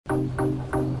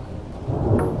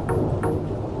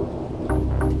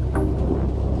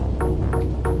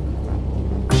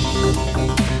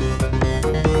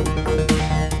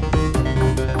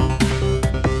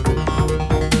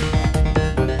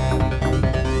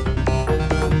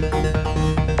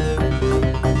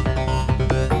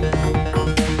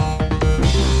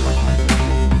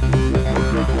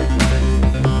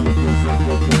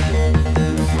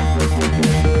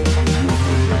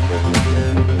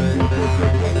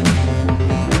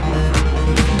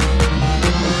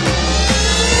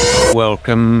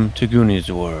Welcome to Goonie's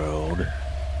World.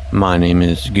 My name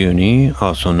is Goonie,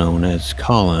 also known as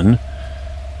Colin,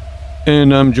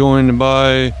 and I'm joined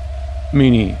by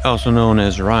Meanie, also known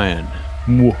as Ryan.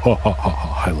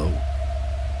 Hello.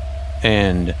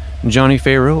 And Johnny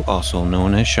Farrow, also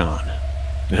known as Sean.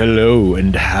 Hello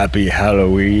and happy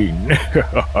Halloween.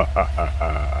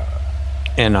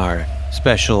 And our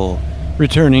special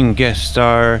returning guest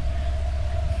star,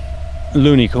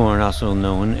 Loonicorn, also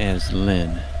known as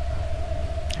Lynn.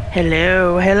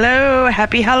 Hello,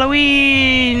 happy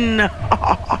Halloween!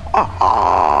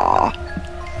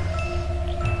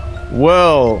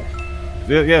 Well,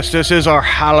 yes, this is our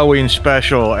Halloween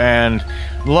special, and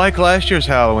like last year's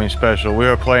Halloween special, we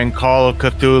are playing Call of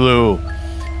Cthulhu,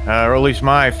 or at least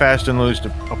my fast and loose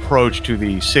approach to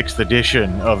the 6th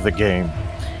edition of the game.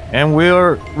 And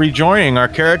we're rejoining our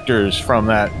characters from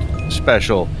that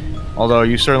special, although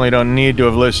you certainly don't need to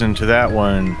have listened to that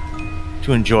one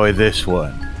to enjoy this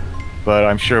one. But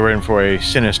I'm sure we're in for a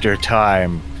sinister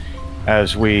time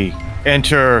as we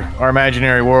enter our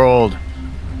imaginary world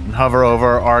and hover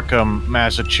over Arkham,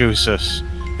 Massachusetts,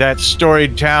 that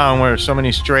storied town where so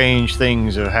many strange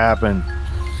things have happened.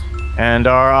 And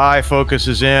our eye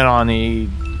focuses in on the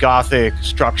gothic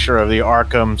structure of the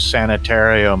Arkham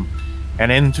sanitarium,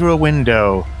 and in through a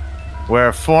window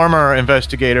where former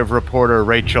investigative reporter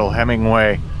Rachel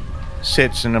Hemingway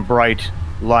sits in a bright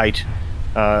light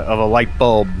of a light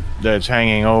bulb that's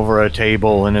hanging over a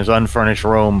table in his unfurnished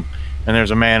room, and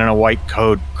there's a man in a white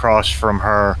coat across from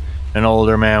her, an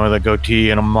older man with a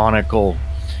goatee and a monocle.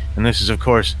 And this is, of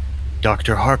course,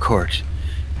 Dr. Harcourt.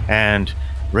 And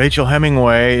Rachel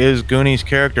Hemingway is Goonie's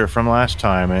character from last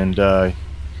time, and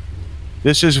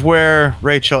this is where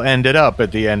Rachel ended up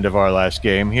at the end of our last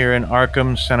game, here in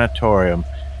Arkham Sanatorium.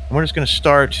 And we're just going to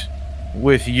start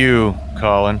with you,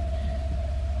 Colin.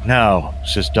 Now,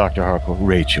 says Dr. Harcourt,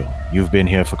 Rachel, you've been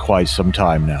here for quite some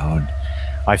time now, and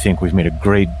I think we've made a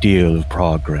great deal of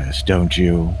progress, don't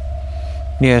you?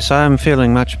 Yes, I'm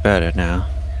feeling much better now.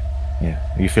 Yeah.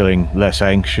 Are you feeling less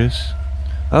anxious?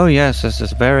 Oh yes, this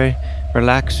is a very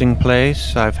relaxing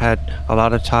place. I've had a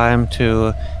lot of time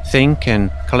to think and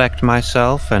collect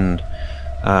myself, and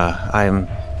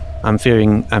I'm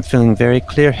feeling very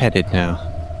clear-headed now.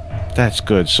 That's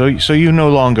good. So you no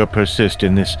longer persist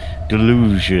in this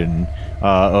delusion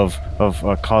of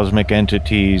cosmic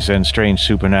entities and strange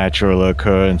supernatural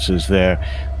occurrences there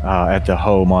at the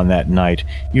home on that night.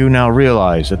 You now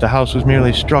realize that the house was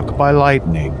merely struck by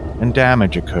lightning and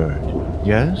damage occurred.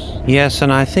 Yes? Yes,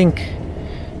 and I think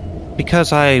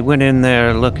because I went in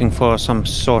there looking for some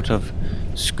sort of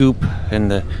scoop, and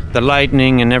the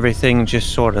lightning and everything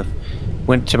just sort of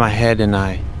went to my head, and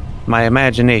my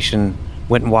imagination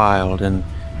went wild, and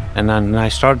then I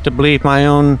started to believe my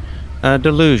own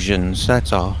delusions,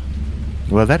 that's all.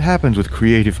 Well, that happens with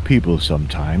creative people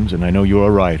sometimes, and I know you're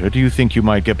a writer. Do you think you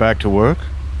might get back to work?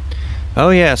 Oh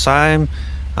yes,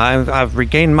 I've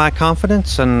regained my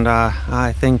confidence, and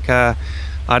I think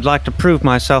I'd like to prove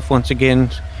myself once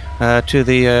again to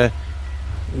the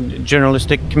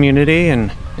journalistic community,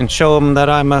 and show them that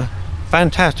I'm a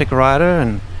fantastic writer,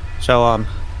 and so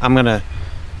I'm gonna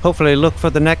hopefully look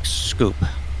for the next scoop.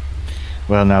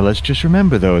 Well, now let's just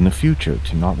remember, though, in the future,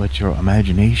 to not let your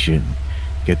imagination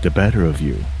get the better of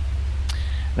you.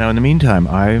 Now, in the meantime,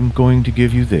 I'm going to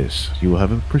give you this. You will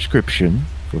have a prescription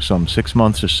for some 6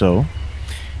 months or so,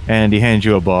 and he hands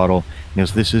you a bottle.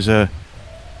 Yes, this is a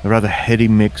rather heady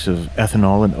mix of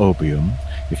ethanol and opium.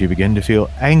 If you begin to feel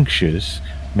anxious,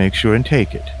 make sure and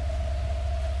take it.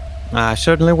 I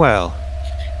certainly will.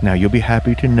 Now, you'll be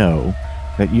happy to know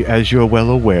that, as you're well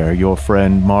aware, your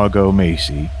friend Margo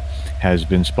Macey has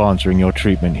been sponsoring your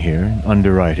treatment here and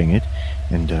underwriting it,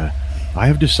 and I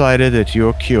have decided that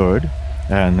you're cured,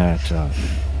 and that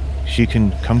she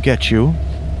can come get you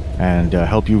and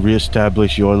help you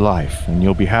reestablish your life. And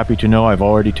you'll be happy to know I've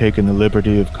already taken the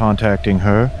liberty of contacting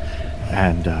her,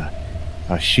 and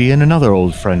she and another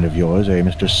old friend of yours, a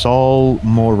Mr. Saul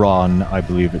Moran, I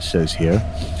believe it says here.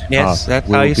 Yes, that's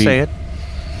how you say it.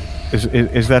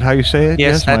 Is that how you say it?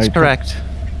 Yes, that's correct.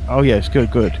 Oh, yes,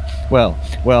 good. Well,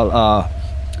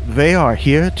 they are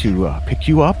here to pick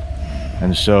you up,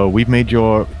 and so we've made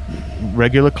your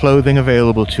regular clothing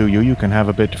available to you. You can have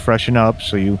a bit to freshen up,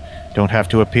 so you don't have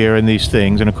to appear in these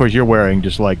things. And of course, you're wearing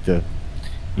just like the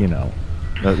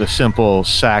simple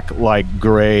sack-like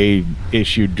gray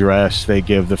issued dress they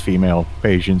give the female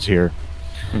patients here.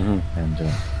 Mm-hmm.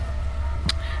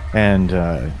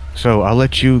 And so I'll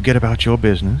let you get about your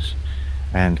business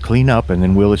and clean up, and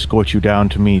then we'll escort you down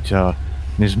to meet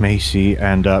Ms. Macey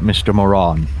and Mr.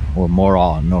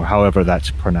 Moran, or however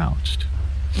that's pronounced.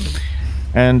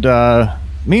 And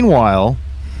Meanwhile,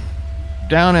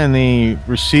 down in the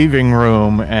receiving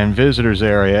room and visitors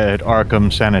area at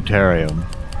Arkham Sanitarium,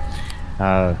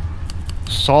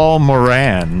 Saul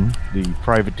Moran, the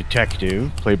private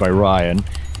detective, played by Ryan,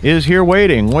 is here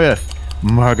waiting with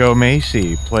Margo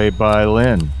Macey, played by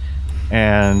Lynn.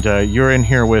 And you're in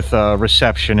here with a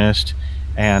receptionist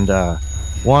and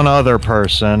one other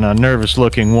person, a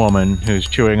nervous-looking woman who's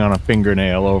chewing on a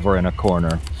fingernail over in a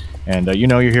corner. And you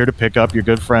know you're here to pick up your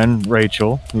good friend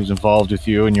Rachel, who's involved with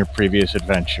you in your previous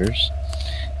adventures.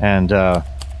 And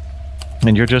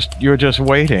you're just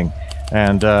waiting.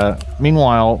 And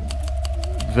meanwhile,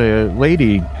 the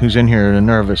lady who's in here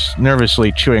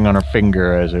nervously chewing on her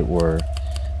finger, as it were,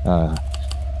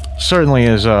 certainly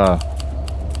is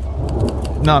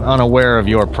not unaware of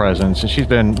your presence, and she's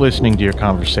been listening to your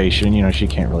conversation. You know, she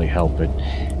can't really help it.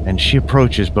 And she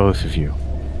approaches both of you.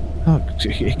 Oh,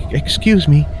 excuse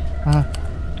me.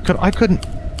 I couldn't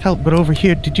help but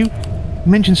overhear. Did you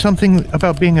mention something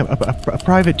about being a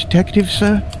private detective,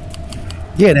 sir?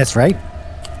 Yeah, that's right.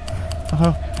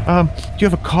 Do you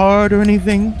have a card or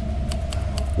anything?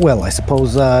 Well, I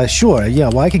suppose, sure. Yeah,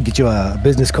 well, I could get you a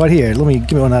business card here. Let me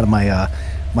give me one out of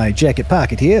my jacket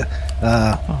pocket here. Hey,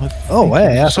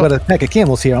 I also got a pack of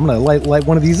candles here. I'm gonna light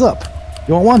one of these up.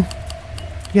 You want one?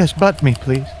 Yes, butt me,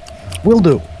 please. Will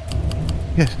do.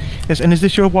 Yes. And is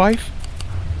this your wife?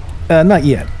 Not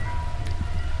yet.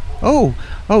 Oh,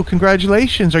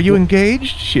 congratulations. Are you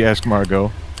engaged? She asked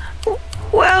Margo.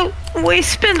 Well, we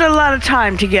spend a lot of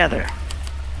time together.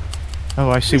 Oh,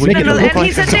 I see. And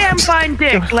he's a damn fine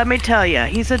dick, let me tell you.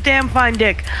 He's a damn fine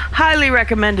dick. Highly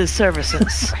recommend his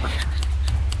services.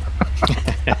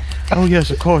 Oh, yes,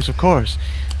 of course.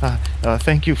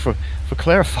 Thank you for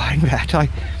clarifying that.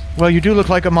 Well, you do look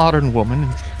like a modern woman.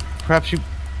 And perhaps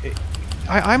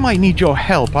I might need your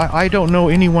help. I don't know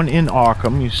anyone in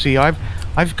Arkham. You see,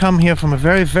 I've come here from a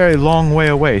very, very long way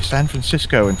away, San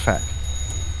Francisco, in fact.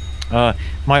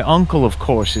 My uncle, of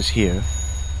course, is here.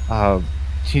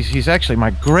 He's actually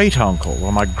my great uncle,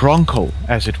 or my grunkle,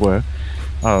 as it were.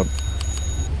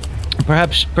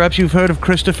 Perhaps you've heard of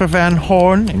Christopher Van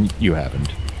Horn, and you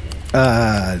haven't.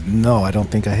 No, I don't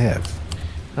think I have.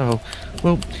 Oh,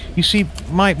 well, you see,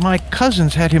 my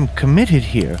cousins had him committed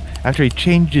here after he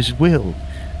changed his will,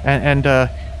 and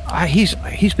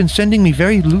he's been sending me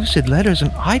very lucid letters,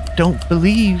 and I don't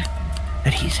believe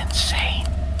that he's insane.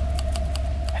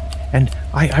 And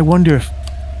I wonder if,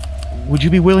 would you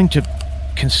be willing to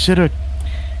consider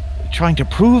trying to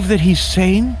prove that he's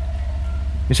sane?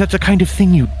 Is that the kind of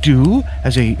thing you do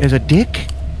as a dick?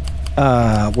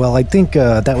 Well, I think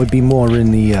that would be more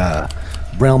in the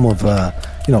realm of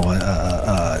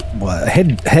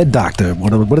head doctor.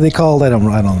 What do they call that?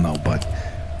 I don't know, but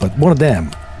one of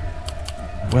them.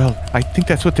 Well, I think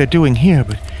that's what they're doing here.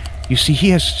 But you see, he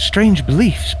has strange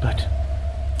beliefs. But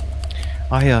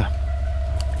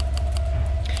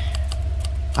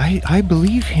I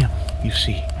believe him. You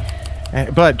see.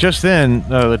 But just then,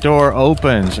 the door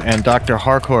opens and Dr.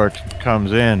 Harcourt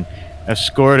comes in,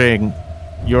 escorting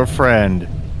your friend,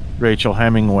 Rachel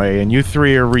Hemingway, and you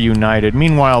three are reunited.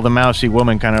 Meanwhile, the mousy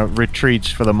woman kind of retreats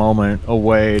for the moment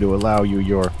away to allow you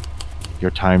your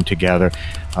time together.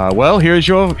 Well, here's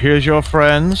your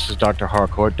friends, Dr.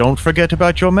 Harcourt. Don't forget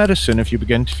about your medicine if you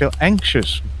begin to feel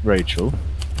anxious, Rachel.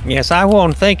 Yes, I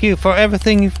won't. Thank you for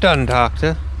everything you've done,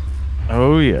 Doctor.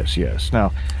 Oh, yes.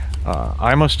 Now,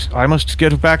 I must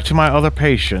get back to my other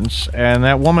patients, and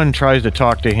that woman tries to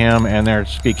talk to him, and they're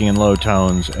speaking in low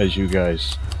tones as you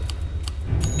guys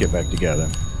get back together.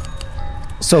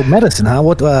 So medicine, huh?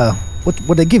 What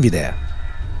they give you there?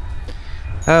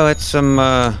 Oh, it's some,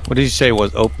 what did you say it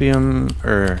was, opium,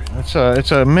 or? It's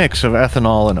a mix of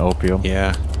ethanol and opium.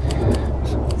 Yeah.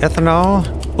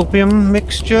 Ethanol, opium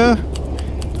mixture?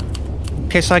 In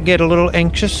case I get a little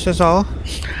anxious, is all.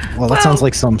 Well, that sounds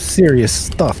like some serious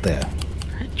stuff there.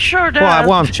 Sure does.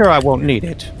 Well, I'm sure I won't need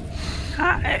it.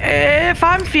 If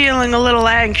I'm feeling a little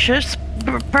anxious,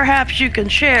 perhaps you can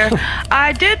share.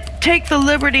 I did take the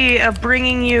liberty of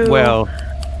bringing you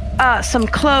some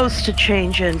clothes to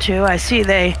change into. I see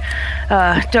they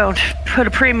don't put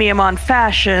a premium on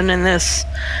fashion in this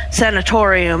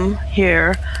sanatorium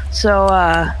here, so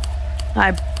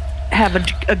I have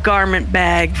a garment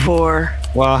bag for.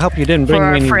 Well, I hope you didn't bring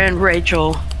for me our friend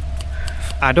Rachel.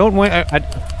 I don't wear.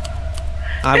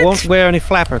 I won't wear any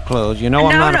flapper clothes. You know,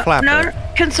 I'm not a flapper. No,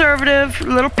 conservative,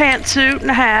 little pantsuit and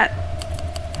a hat.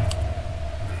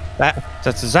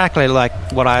 That's exactly like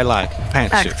what I like.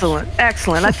 Pantsuits.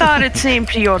 Excellent. I thought it seemed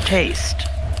to your taste.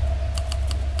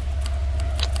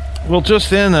 Well, just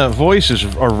then, voices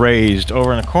are raised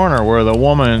over in the corner where the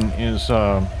woman is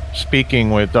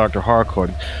speaking with Dr. Harcourt.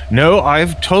 No,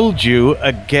 I've told you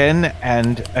again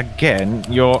and again,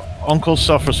 your uncle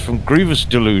suffers from grievous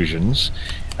delusions,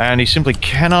 and he simply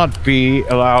cannot be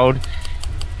allowed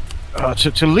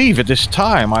to leave at this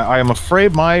time. I am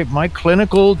afraid my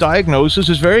clinical diagnosis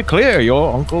is very clear.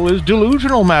 Your uncle is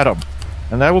delusional, madam,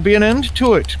 and that will be an end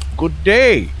to it. Good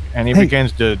day. And he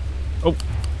begins to... Oh,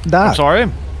 Doc. I'm sorry.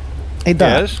 Hey,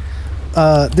 Doc.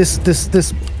 Yes?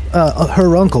 This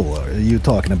her uncle, are you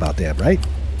talking about that, right?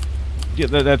 Yeah,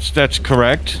 that's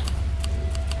correct.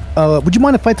 Would you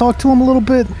mind if I talk to him a little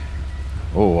bit?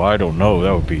 Oh, I don't know.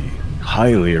 That would be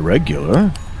highly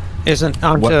irregular.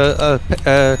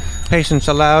 Aren't patients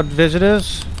allowed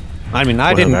visitors? I mean,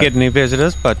 I didn't get any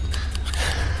visitors, but...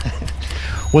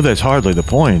 Well, that's hardly the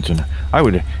point, and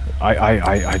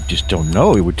I just don't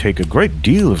know. It would take a great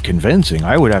deal of convincing.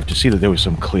 I would have to see that there was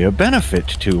some clear benefit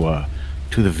to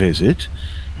the visit,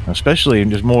 especially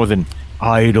just more than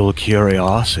idle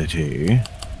curiosity.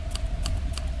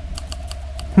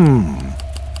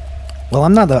 Well,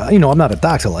 I'm not a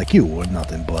doctor like you or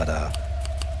nothing, but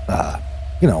I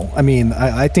mean,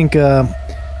 I think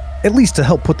at least to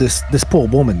help put this poor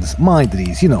woman's mind at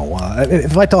ease,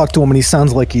 if I talk to him and he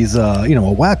sounds like he's a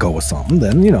wacko or something,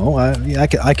 then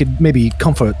I could maybe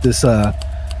comfort this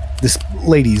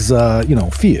lady's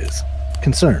fears,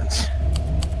 concerns.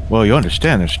 Well, you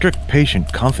understand there's strict patient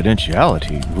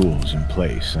confidentiality rules in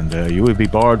place, and you would be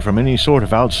barred from any sort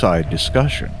of outside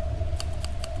discussion.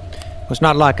 It's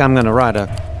not like I'm going to write a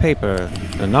paper,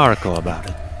 an article about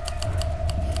it.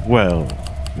 Well,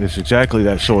 it's exactly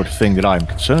that sort of thing that I'm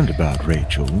concerned about,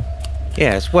 Rachel.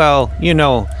 Yes, well,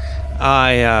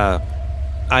 I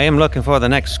am looking for the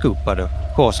next scoop, but of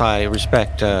course I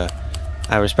respect the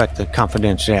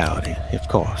confidentiality, of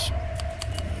course.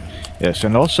 Yes,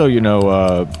 and also,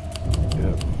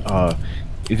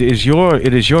 it is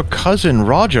your cousin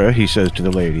Roger, he says to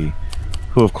the lady,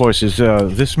 who of course is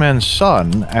this man's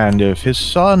son, and if his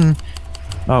son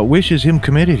wishes him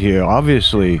committed here,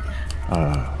 obviously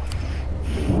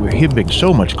him being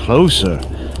so much closer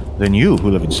than you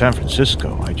who live in San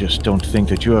Francisco, I just don't think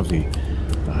that you have the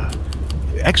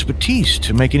expertise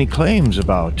to make any claims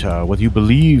about whether you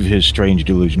believe his strange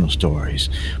delusional stories.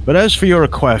 But as for your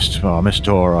request,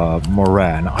 Mr.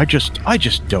 Moran, I just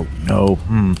don't know.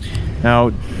 Now,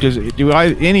 do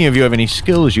any of you have any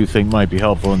skills you think might be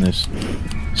helpful in this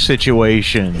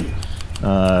situation?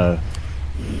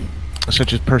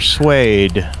 Such as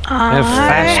persuade. I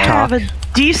have a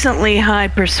decently high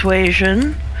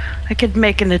persuasion. I could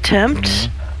make an attempt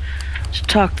to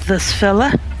talk to this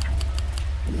fella.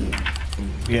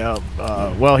 Yeah,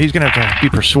 well, he's going to have to be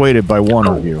persuaded by one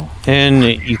of you. And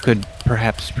you could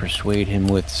perhaps persuade him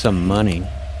with some money.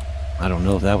 I don't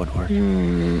know if that would work.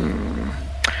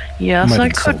 Yes, I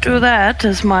could do that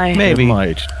as my... Maybe. It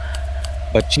might.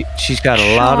 But she's got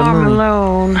a lot of money.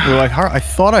 Alone. Well, I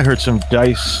thought I heard some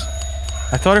dice...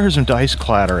 I thought I heard some dice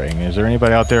clattering. Is there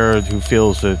anybody out there who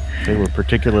feels that they were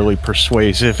particularly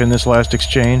persuasive in this last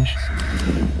exchange?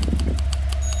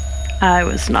 I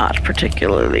was not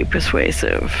particularly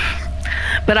persuasive.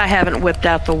 But I haven't whipped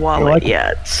out the wallet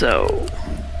yet, so...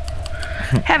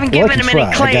 Haven't given him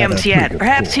any clams yet.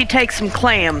 Perhaps he takes some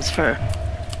clams for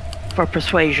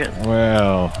persuasion.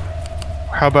 Well,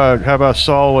 how about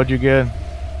Saul? What'd you get?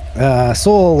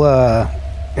 Saul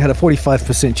had a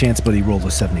 45% chance, but he rolled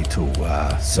a 72.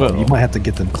 So you might have to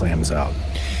get them clams out.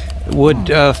 Would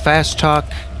fast talk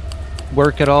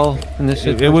work at all in this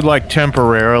situation? It would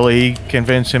temporarily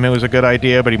convince him it was a good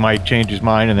idea, but he might change his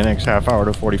mind in the next half hour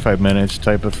to 45 minutes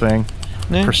type of thing.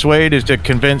 Yeah. Persuade is to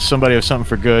convince somebody of something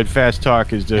for good. Fast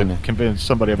talk is to convince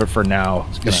somebody of it for now.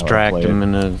 Distract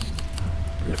him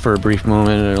for a brief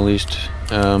moment, at least.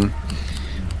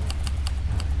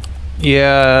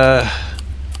 Yeah.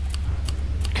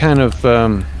 Kind of.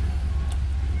 Why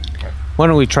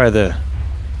don't we try the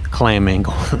clam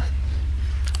angle?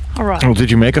 All right. Well, did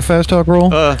you make a fast talk roll?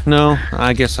 No.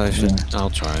 I guess I should. I'll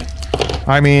try.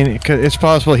 I mean, it's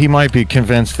possible he might be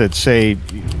convinced that, say,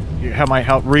 might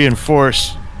help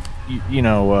reinforce,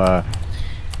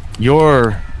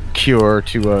 your cure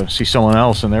to see someone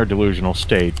else in their delusional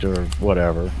state or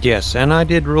whatever. Yes, and I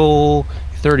did roll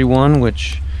 31,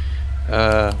 which,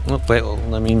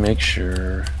 let me make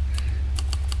sure.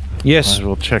 Yes. Might as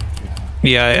well check.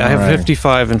 Yeah, I have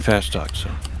 55 in fast talk,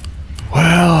 so.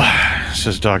 Well,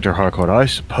 says Dr. Harcourt, I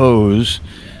suppose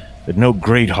that no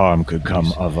great harm could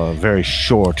come of a very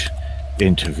short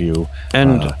interview.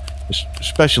 And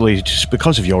especially just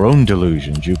because of your own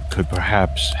delusions, you could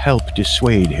perhaps help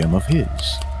dissuade him of his.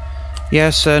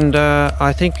 Yes, and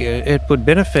I think it would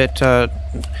benefit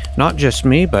not just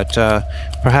me, but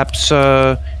perhaps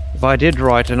if I did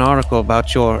write an article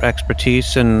about your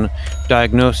expertise in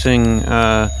diagnosing,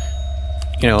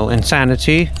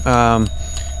 insanity.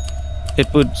 It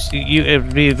would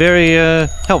be very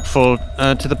helpful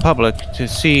to the public to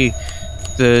see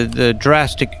the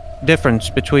drastic difference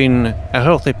between a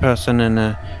healthy person and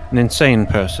an insane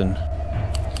person.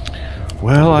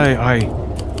 Well,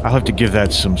 I'll have to give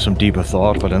that some deeper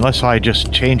thought, but unless I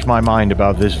just change my mind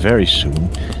about this very soon,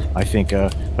 I think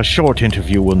a short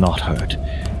interview will not hurt.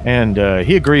 And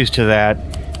he agrees to that,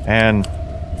 and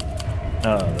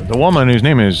the woman, whose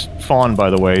name is Fawn, by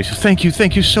the way, says, thank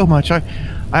you so much.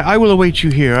 I will await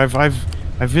you here. I've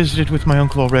visited with my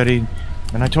uncle already,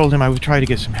 and I told him I would try to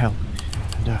get some help.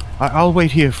 And I'll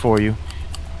wait here for you.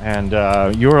 And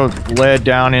you're led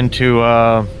down into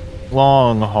a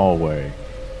long hallway,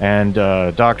 and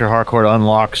Dr. Harcourt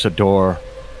unlocks a door.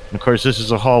 And of course, this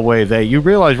is a hallway that you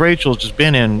realize Rachel's just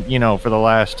been in, for the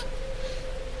last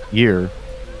year.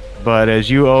 But as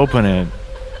you open it,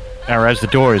 or as the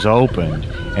door is opened,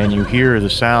 and you hear the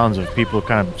sounds of people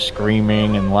kind of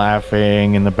screaming and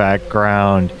laughing in the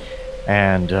background,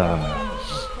 and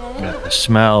the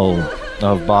smell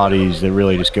of bodies that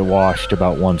really just get washed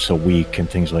about once a week and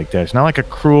things like that. It's not like a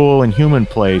cruel and human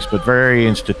place, but very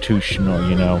institutional,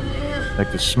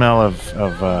 like the smell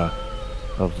of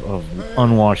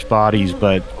unwashed bodies,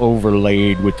 but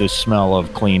overlaid with the smell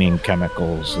of cleaning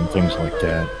chemicals and things like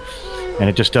that. And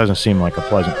it just doesn't seem like a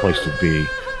pleasant place to be.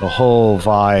 The whole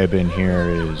vibe in here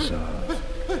is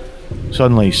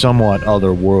suddenly somewhat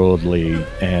otherworldly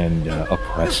and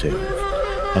oppressive.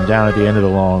 And down at the end of the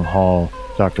long hall,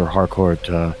 Dr. Harcourt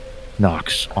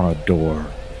knocks on a door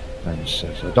and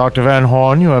says, Dr. Van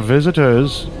Horn, you have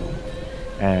visitors.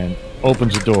 And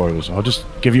opens the door. Goes, I'll just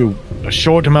give you a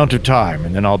short amount of time,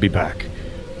 and then I'll be back.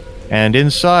 And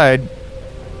inside,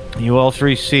 you all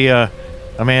three see a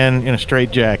man in a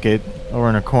straitjacket over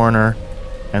in a corner,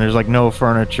 and there's like no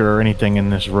furniture or anything in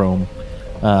this room.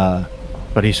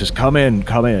 But he says, come in.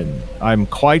 I'm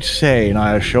quite sane,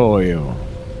 I assure you.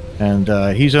 And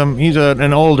he's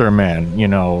an older man,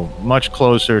 much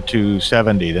closer to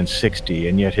 70 than 60,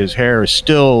 and yet his hair is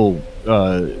still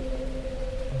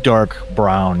dark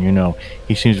brown.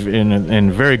 He seems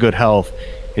in very good health.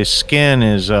 His skin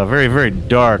is very, very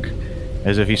dark,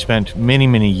 as if he spent many,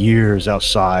 many years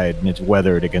outside and it's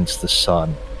weathered against the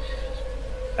sun.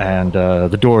 And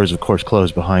the door is, of course,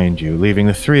 closed behind you, leaving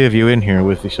the three of you in here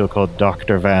with the so-called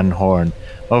Dr. Van Horn,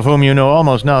 of whom you know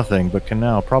almost nothing, but can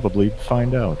now probably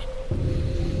find out.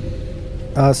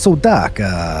 So, Doc,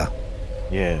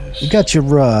 yes, you got your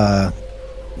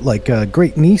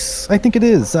great niece, I think it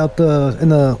is, out in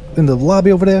the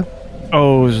lobby over there.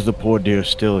 Oh, is the poor dear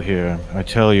still here? I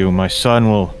tell you, my son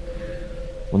will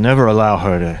never allow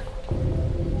her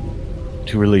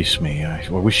to release me. I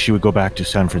wish she would go back to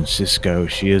San Francisco.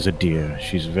 She is a dear.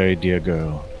 She's a very dear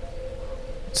girl.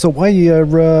 So why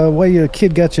your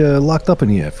kid got you locked up in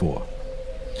here for?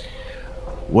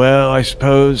 Well, I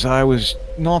suppose I was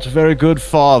not a very good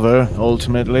father,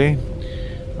 ultimately.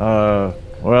 Or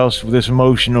else this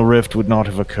emotional rift would not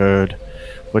have occurred.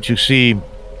 But you see,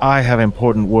 I have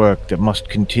important work that must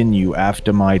continue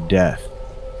after my death.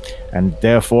 And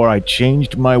therefore I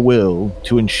changed my will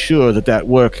to ensure that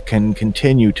work can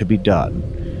continue to be done.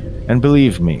 And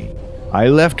believe me, I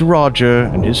left Roger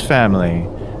and his family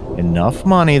enough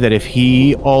money that if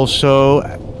he also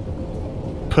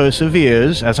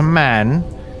perseveres as a man,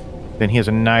 then he has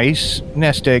a nice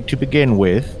nest egg to begin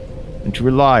with and to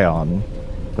rely on.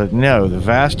 But no, the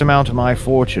vast amount of my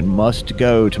fortune must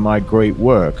go to my great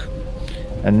work,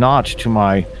 and not to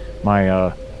my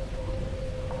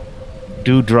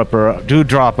dewdropper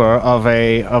of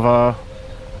a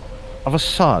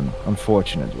son.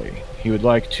 Unfortunately, he would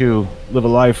like to live a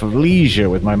life of leisure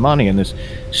with my money, and there's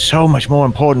so much more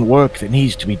important work that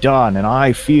needs to be done. And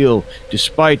I feel,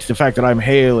 despite the fact that I'm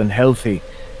hale and healthy,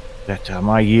 that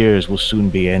my years will soon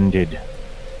be ended,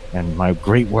 and my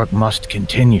great work must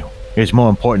continue. It's more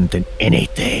important than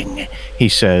anything, he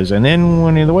says. And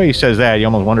then the way he says that, you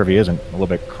almost wonder if he isn't a little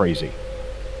bit crazy.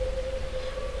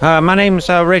 My name's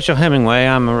Rachel Hemingway.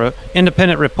 I'm an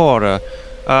independent reporter.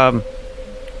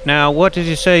 Now, what did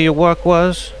you say your work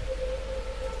was?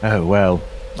 Oh, well,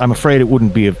 I'm afraid it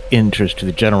wouldn't be of interest to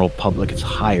the general public. It's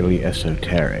highly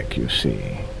esoteric, you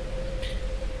see.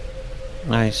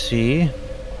 I see.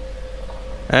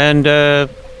 And,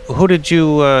 who did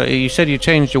you said you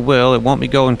changed your will. It won't be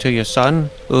going to your son.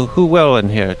 Who will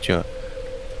inherit your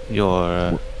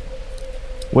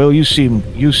Well, you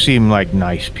seem like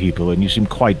nice people, and you seem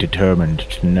quite determined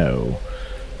to know.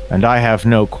 And I have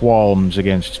no qualms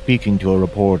against speaking to a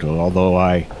reporter, although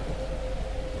I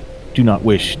do not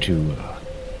wish to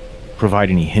provide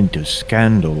any hint of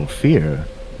scandal or fear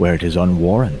where it is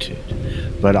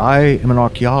unwarranted. But I am an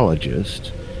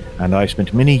archaeologist, and I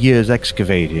spent many years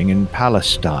excavating in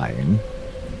Palestine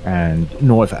and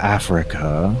North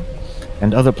Africa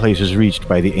and other places reached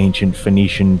by the ancient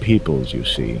Phoenician peoples, you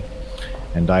see.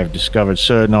 And I've discovered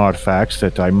certain artifacts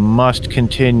that I must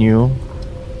continue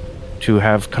to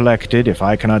have collected. If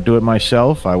I cannot do it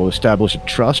myself, I will establish a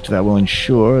trust that will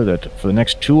ensure that for the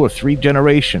next 2 or 3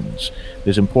 generations,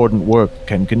 this important work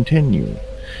can continue.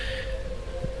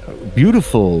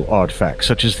 Beautiful artifacts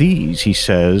such as these, he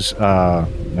says,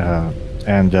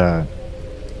 and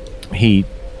he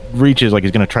reaches like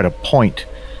he's going to try to point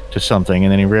to something,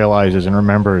 and then he realizes and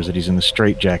remembers that he's in the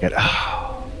straitjacket.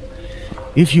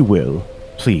 If you will,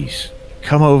 please,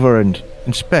 come over and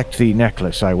inspect the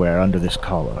necklace I wear under this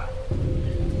collar.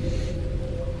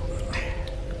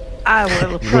 I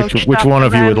will approach Which one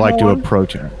of you would like to Van Horn.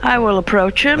 approach him? I will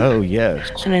approach him. Oh, yes.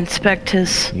 And inspect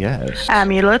his Yes.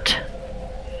 amulet.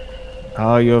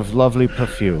 Ah, you have lovely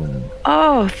perfume.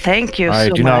 Oh, thank you I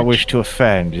so do much. not wish to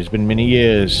offend. It's been many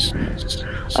years since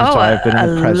I have been in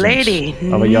the a presence lady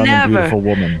of a young and beautiful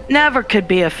woman. Never could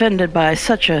be offended by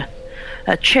such a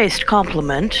chaste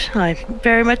compliment. I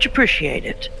very much appreciate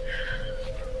it.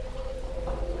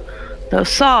 Though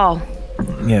Saul...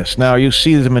 Yes, now you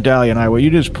see the medallion I wear. You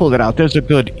just pull it out. There's a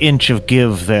good inch of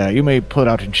give there. You may pull it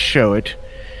out and show it.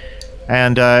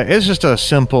 And it's just a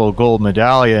simple gold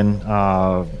medallion.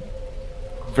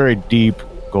 Very deep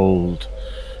gold.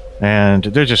 And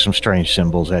there's just some strange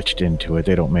symbols etched into it.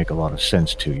 They don't make a lot of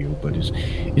sense to you, but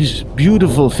it's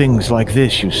beautiful things like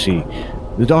this, you see.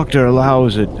 The doctor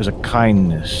allows it as a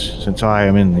kindness. Since I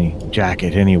am in the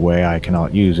jacket anyway, I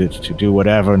cannot use it to do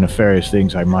whatever nefarious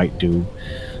things I might do.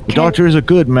 The doctor is a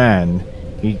good man.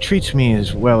 He treats me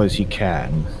as well as he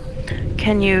can.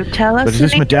 Can you tell us? But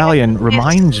this medallion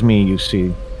reminds me, you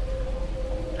see.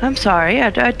 I'm sorry,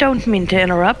 I don't mean to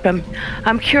interrupt.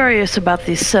 I'm curious about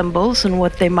these symbols and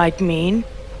what they might mean.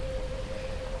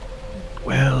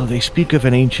 Well, they speak of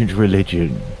an ancient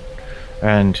religion,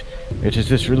 and it is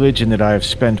this religion that I have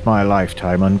spent my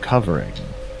lifetime uncovering.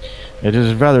 It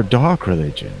is a rather dark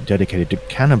religion, dedicated to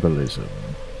cannibalism,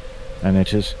 and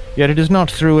it is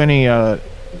not through any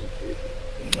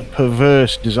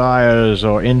perverse desires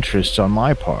or interests on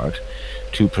my part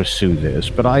to pursue this,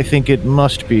 but I think it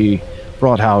must be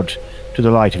brought out to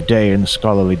the light of day in the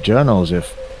scholarly journals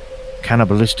if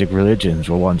cannibalistic religions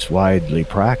were once widely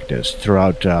practiced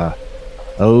throughout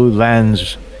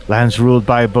lands ruled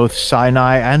by both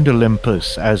Sinai and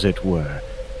Olympus, as it were.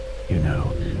 You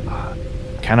know,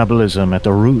 cannibalism at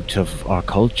the root of our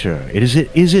culture.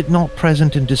 Is it not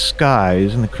present in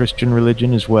disguise in the Christian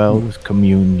religion as well, with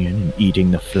communion and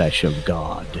eating the flesh of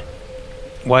God?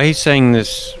 While he's saying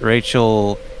this,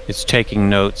 Rachel is taking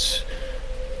notes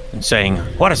and saying,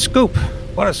 "What a scoop!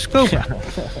 What a scoop!"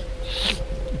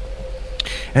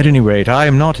 At any rate, I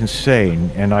am not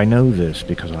insane, and I know this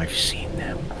because I've seen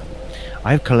them.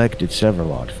 I've collected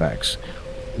several artifacts.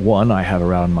 One I have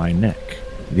around my neck.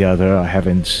 The other I have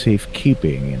in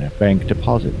safekeeping in a bank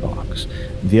deposit box.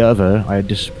 The other I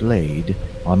displayed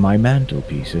on my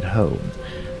mantelpiece at home.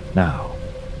 Now,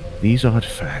 these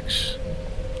artifacts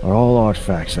are all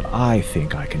artifacts that I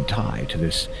think I can tie to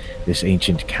this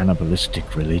ancient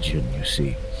cannibalistic religion, you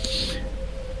see.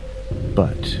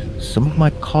 But some of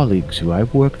my colleagues who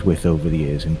I've worked with over the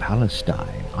years in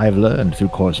Palestine, I've learned through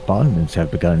correspondence, have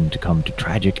begun to come to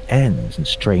tragic ends in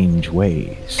strange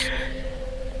ways.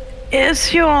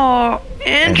 Is your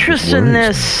interest in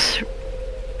this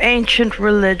ancient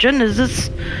religion, is this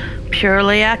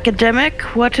purely academic?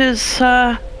 What is,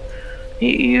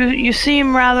 you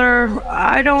seem rather,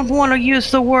 I don't want to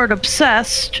use the word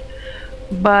obsessed,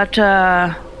 but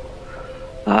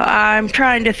I'm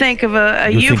trying to think of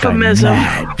a euphemism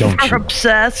for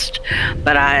obsessed.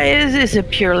 But is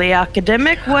it purely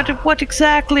academic? What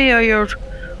exactly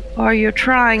are you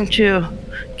trying to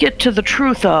get to the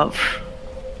truth of?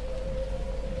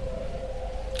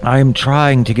 I am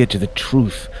trying to get to the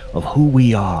truth of who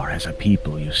we are as a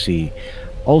people, you see.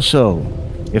 Also,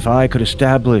 if I could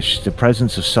establish the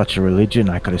presence of such a religion,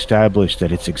 I could establish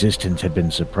that its existence had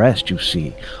been suppressed, you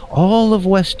see. All of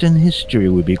Western history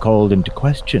would be called into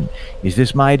question. Is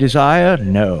this my desire?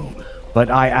 No. But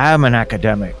I am an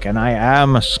academic, and I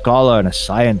am a scholar and a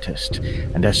scientist,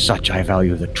 and as such I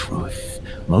value the truth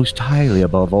most highly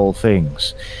above all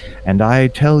things. And I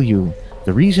tell you,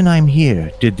 the reason I'm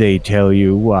here, did they tell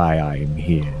you why I'm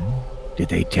here? Did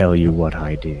they tell you what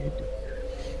I did?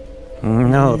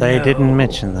 No, they didn't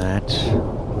mention that.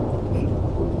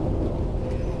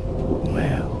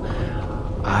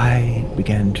 I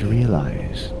began to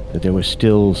realize that there were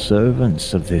still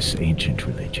servants of this ancient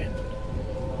religion.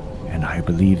 And I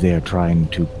believe they are trying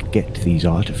to get these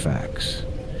artifacts.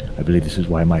 I believe this is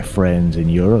why my friends in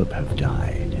Europe have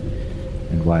died,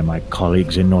 and why my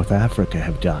colleagues in North Africa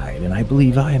have died, and I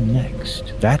believe I am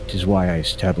next. That is why I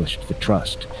established the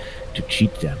trust, to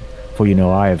cheat them. For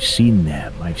I have seen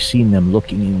them. I've seen them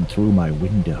looking in through my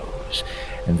windows,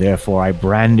 and therefore I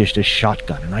brandished a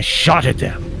shotgun and I shot at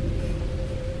them.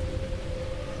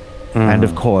 And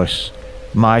of course,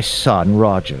 my son,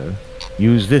 Roger,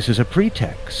 used this as a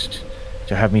pretext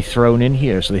to have me thrown in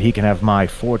here so that he can have my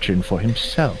fortune for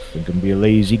himself and can be a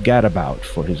lazy gadabout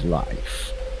for his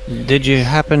life. Did you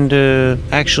happen to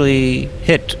actually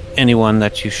hit anyone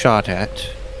that you shot at?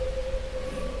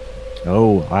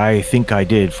 Oh, I think I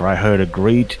did, for I heard a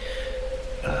great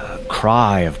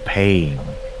cry of pain,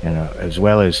 and as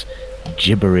well as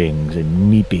gibberings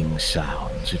and meeping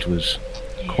sounds. It was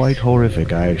quite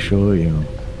horrific, I assure you.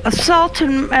 Assault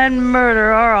and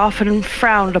murder are often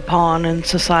frowned upon in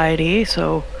society,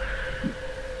 so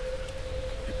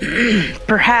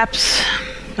perhaps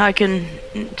I can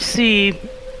see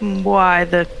why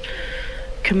the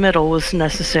committal was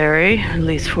necessary, at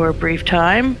least for a brief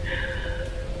time.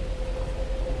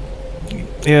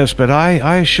 Yes, but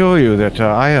I assure you that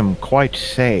I am quite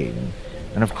sane.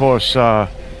 And of course,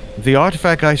 the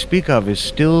artifact I speak of is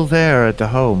still there at the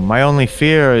home. My only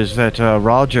fear is that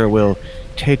Roger will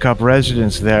take up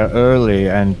residence there early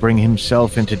and bring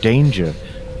himself into danger.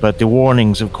 But the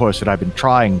warnings, of course, that I've been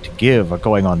trying to give are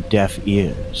going on deaf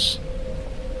ears.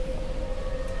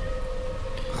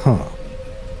 Huh.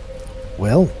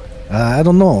 Well, I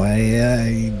don't know.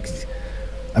 I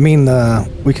mean,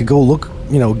 we could go look,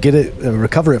 get it,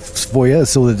 recover it for you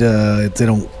so that they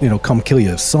don't, come kill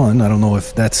your son. I don't know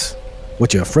if that's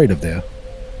what you're afraid of there.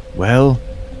 Well,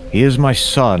 he is my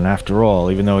son, after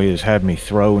all, even though he has had me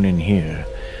thrown in here.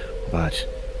 But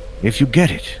if you get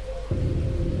it,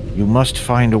 you must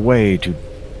find a way to...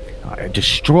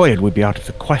 destroy it would be out of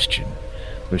the question,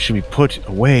 but it should be put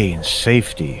away in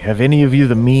safety. Have any of you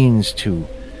the means to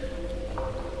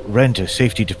rent a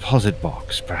safety deposit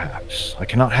box, perhaps? I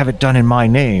cannot have it done in my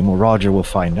name, or Roger will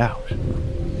find out.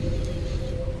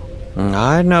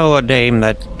 I know a dame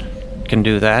that can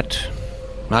do that.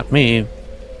 Not me.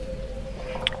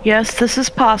 Yes, this is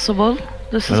possible.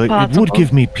 This is possible. It would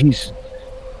give me peace.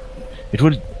 It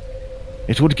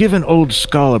would give an old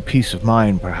scholar peace of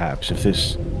mind, perhaps, if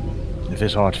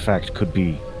this artifact could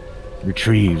be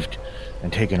retrieved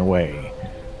and taken away,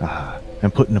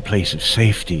 and put in a place of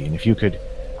safety. And if you could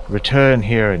return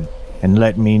here and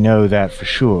let me know that for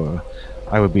sure,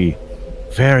 I would be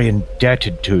very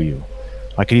indebted to you.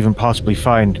 I could even possibly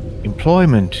find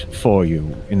employment for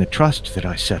you in the trust that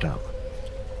I set up.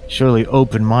 Surely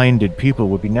open-minded people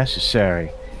would be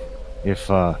necessary if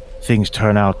things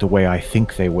turn out the way I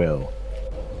think they will.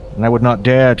 And I would not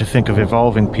dare to think of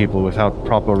evolving people without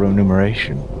proper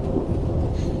remuneration.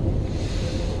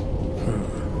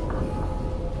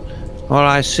 Well,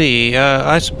 I see.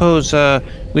 I suppose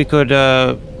we could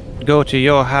go to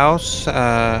your house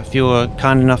if you were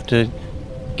kind enough to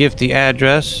give the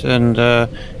address, and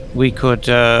we could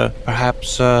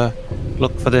perhaps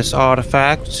look for this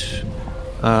artifact.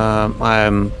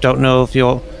 I don't know if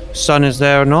your son is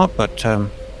there or not, but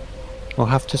we'll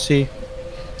have to see.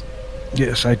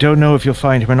 Yes, I don't know if you'll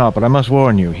find him or not, but I must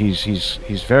warn you, he's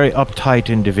very uptight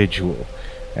individual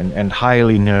and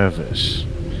highly nervous.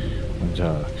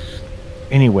 And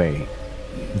anyway,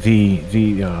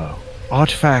 the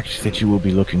artifact that you will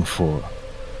be looking for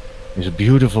is a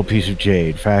beautiful piece of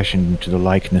jade fashioned into the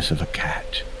likeness of a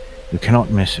cat. You cannot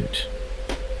miss it.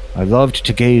 I loved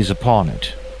to gaze upon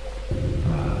it.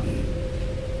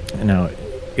 Now,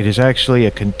 it is actually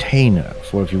a container,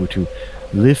 for if you were to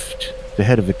lift the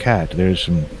head of the cat, there's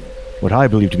some, what I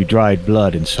believe to be dried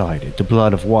blood inside it. The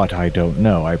blood of what, I don't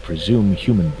know. I presume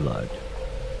human blood.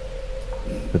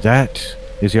 But that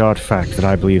is the artifact that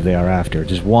I believe they are after.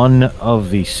 It is one of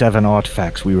the 7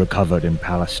 artifacts we recovered in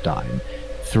Palestine.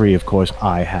 3, of course,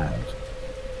 I have.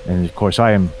 And, of course,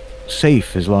 I am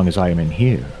safe as long as I am in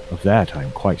here. Of that, I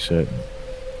am quite certain.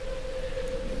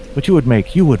 But you would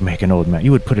make an old man,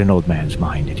 you would put an old man's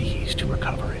mind at ease to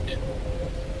recover it.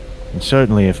 And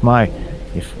certainly if my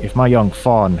young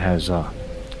fawn has,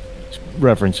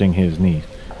 referencing his niece,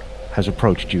 has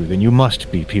approached you, then you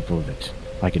must be people that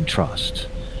I can trust.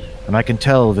 And I can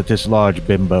tell that this large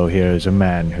bimbo here is a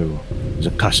man who is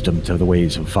accustomed to the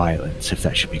ways of violence, if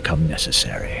that should become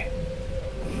necessary.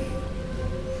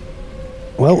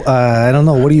 Well, I don't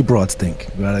know. What do you broads think?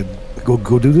 We gotta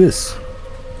go do this.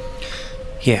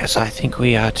 Yes, I think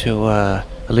we are to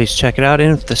at least check it out.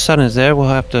 And if the son is there,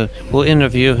 we'll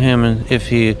interview him, and if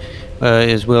he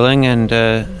is willing,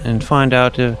 and find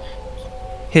out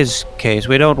his case.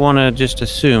 We don't want to just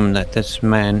assume that this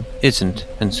man isn't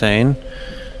insane.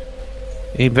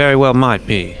 He very well might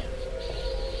be.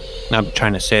 I'm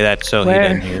trying to say that so he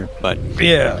doesn't hear, but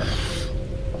yeah.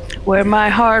 Where my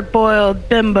hard-boiled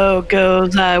bimbo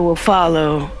goes, I will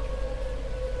follow.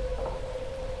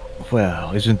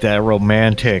 Well, isn't that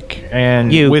romantic?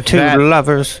 And you with two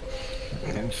lovers.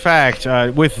 In fact,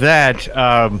 with that,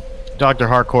 Dr.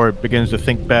 Harcourt begins to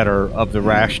think better of the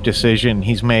rash decision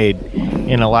he's made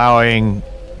in allowing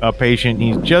a patient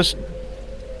he's just,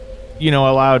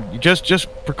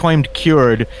 just proclaimed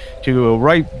cured to go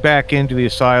right back into the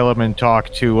asylum and talk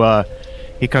to,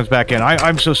 he comes back in.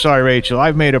 I'm so sorry, Rachel.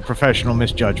 I've made a professional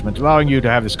misjudgment. Allowing you to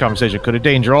have this conversation could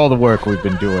endanger all the work we've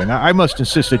been doing. I must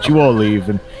insist that you all leave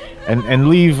and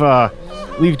leave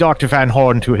Dr. Van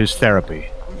Horn to his therapy.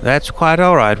 That's quite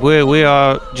all right. We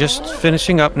are just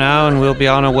finishing up now, and we'll be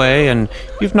on our way. And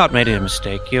you've not made a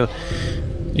mistake.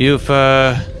 You've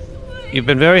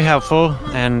been very helpful,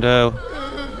 and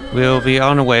we'll be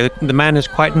on our way. The man is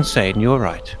quite insane. You're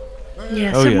right.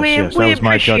 Yes, oh, and yes, we that was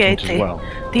my appreciate judgment as well.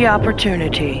 The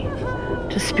opportunity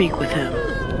to speak with him.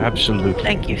 Absolutely.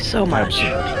 Thank you so much.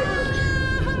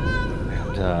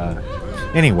 And,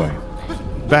 anyway,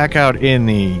 back out in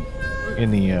the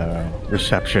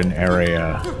reception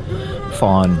area,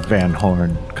 Fawn Van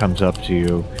Horn comes up to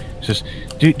you, says,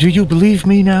 "Do you believe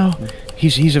me now?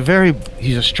 He's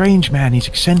a strange man. He's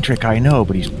eccentric, I know,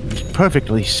 but he's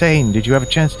perfectly sane. Did you have a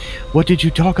chance? What did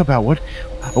you talk about? What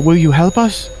will you help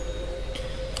us?"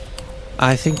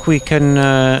 I think we can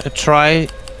try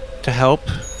to help,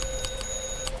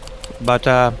 but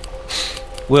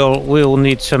we'll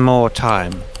need some more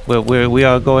time. We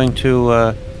are going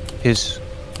to his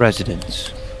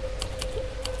residence.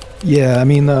 Yeah, I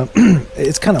mean,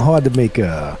 it's kind of hard to make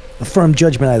a firm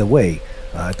judgment either way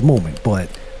at the moment, but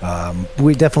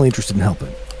we're definitely interested in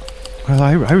helping. Well,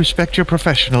 I respect your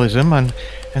professionalism, and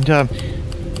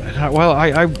well,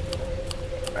 I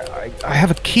have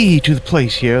a key to the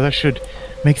place here that should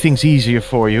make things easier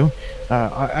for you.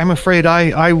 I'm afraid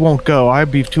I won't go.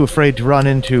 I'd be too afraid to run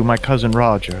into my cousin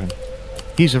Roger.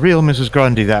 He's a real Mrs.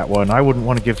 Grundy, that one. I wouldn't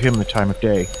want to give him the time of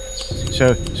day.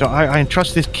 So I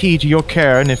entrust this key to your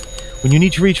care, and when you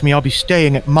need to reach me, I'll be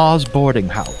staying at Ma's boarding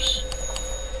house.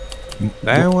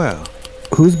 Very well.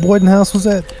 Whose boarding house was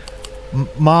that?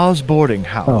 Ma's boarding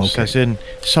house, oh, okay. As in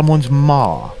someone's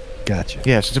Ma. Gotcha.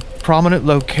 Yes, it's a prominent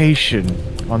location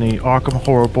on the Arkham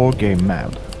Horror board game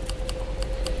map.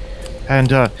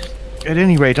 And at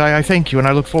any rate, I thank you, and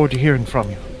I look forward to hearing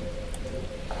from you.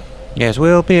 Yes,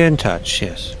 we'll be in touch,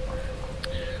 yes.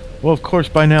 Well, of course,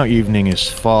 by now evening is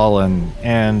fallen,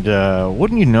 and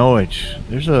wouldn't you know it,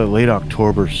 there's a late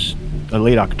October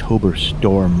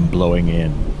storm blowing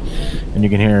in, and you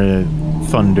can hear the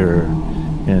thunder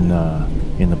in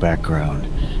the background,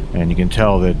 and you can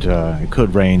tell that it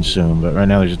could rain soon. But right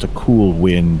now there's just a cool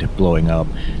wind blowing up,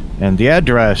 and the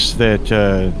address that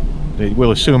they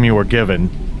will assume you were given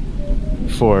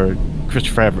for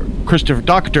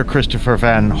Dr. Christopher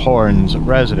Van Horn's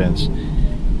residence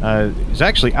is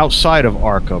actually outside of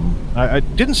Arkham.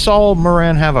 Didn't Saul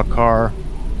Moran have a car?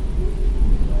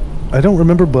 I don't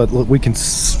remember, but we can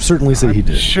certainly say he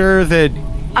did. Sure that.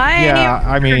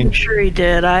 I'm pretty sure he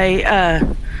did. I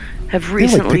have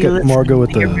recently pick up Margo at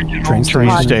the train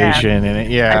station,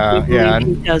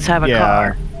 and he does have a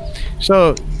car.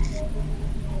 So,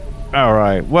 all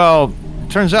right. Well,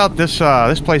 turns out this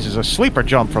place is a sleeper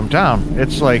jump from town.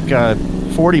 It's like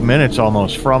 40 minutes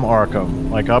almost from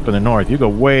Arkham, like up in the north. You go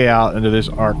way out into this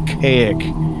archaic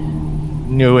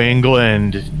New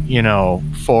England,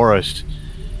 forest.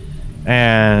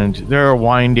 And there are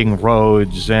winding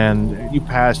roads, and you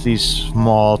pass these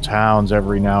small towns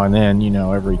every now and then,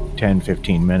 every 10,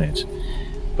 15 minutes.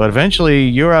 But eventually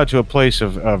you're out to a place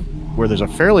of where there's a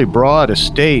fairly broad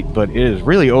estate, but it is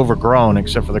really overgrown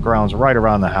except for the grounds right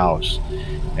around the house.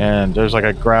 And there's like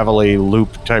a gravelly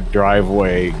loop type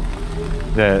driveway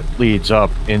that leads up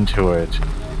into it.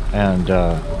 And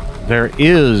there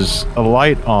is a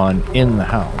light on in the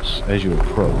house as you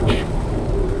approach.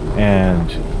 And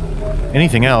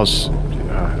anything else,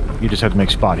 you just have to make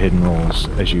spot hidden rolls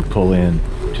as you pull in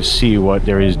to see what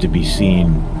there is to be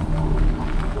seen.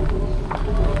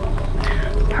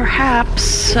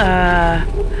 Perhaps,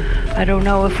 I don't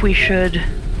know if we should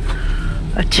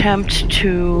attempt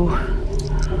to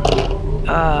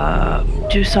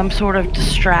do some sort of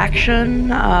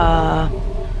distraction.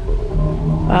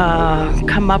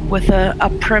 come up with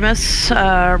a premise.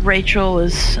 Rachel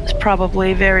is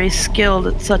probably very skilled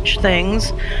at such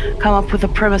things. Come up with a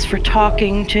premise for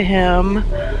talking to him.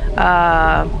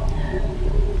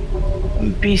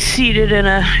 Be seated in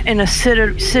a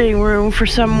sitting room for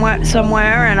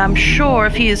somewhere, and I'm sure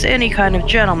if he is any kind of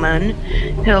gentleman,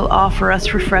 he'll offer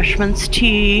us refreshments,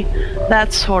 tea,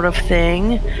 that sort of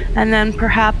thing, and then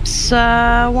perhaps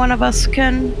one of us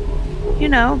can,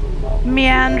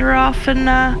 meander off and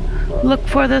look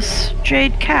for this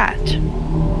jade cat.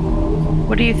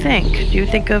 What do you think? Do you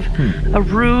think a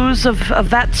ruse of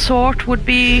that sort would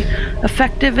be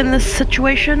effective in this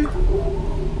situation?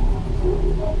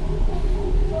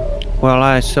 Well,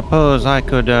 I suppose I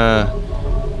could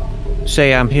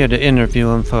say I'm here to interview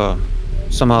him for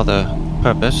some other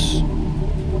purpose.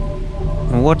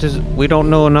 We don't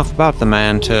know enough about the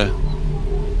man to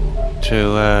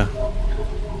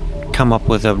come up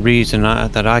with a reason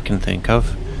that I can think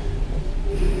of.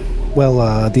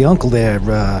 Well, the uncle there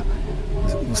was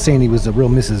saying he was a real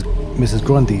Mrs.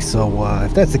 Grundy, so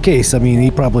if that's the case, I mean,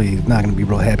 he probably not going to be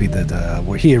real happy that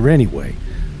we're here anyway.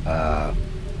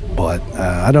 But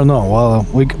I don't know. Well,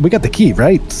 we got the key,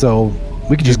 right? So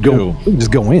we could just go. We can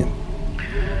just go in.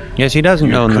 Yes, he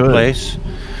doesn't own the place.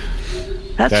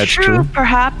 That's true.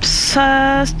 Perhaps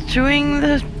doing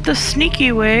the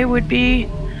sneaky way would be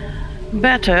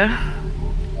better.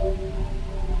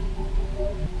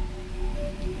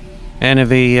 And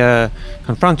if he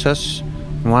confronts us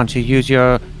and wants you to use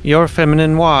your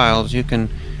feminine wiles, you can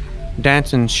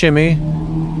dance and shimmy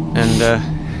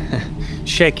and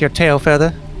shake your tail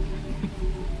feather.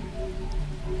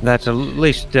 That's at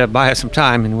least buy us some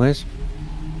time, anyways.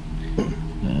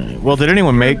 Well, did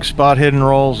anyone make spot hidden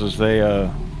rolls as they...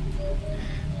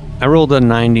 I rolled a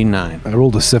 99. I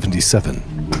rolled a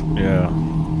 77. Yeah.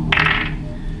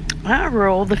 I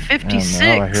rolled a 56.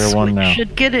 I hear one now.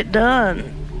 Should get it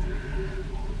done.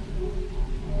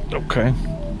 Okay.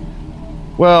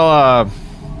 Well,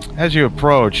 as you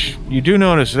approach, you do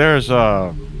notice there's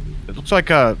it looks like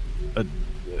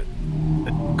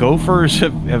gophers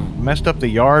have messed up the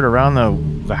yard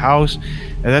around the house,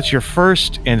 and that's your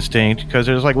first instinct because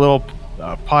there's like little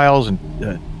piles and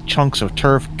chunks of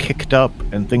turf kicked up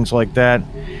and things like that.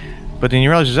 But then you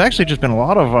realize there's actually just been a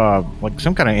lot of like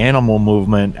some kind of animal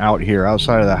movement out here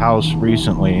outside of the house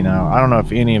recently. Now, I don't know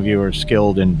if any of you are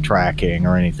skilled in tracking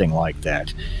or anything like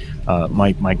that.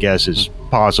 My guess is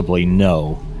possibly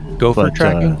no. Gopher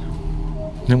tracking?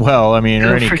 Well, I mean,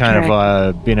 or any Gopher kind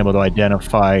track. of being able to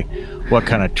identify what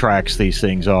kind of tracks these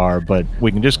things are, but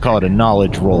we can just call it a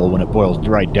knowledge roll when it boils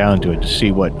right down to it to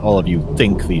see what all of you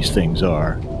think these things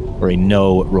are, or a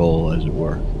know roll, as it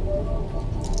were.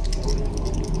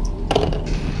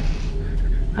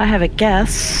 I have a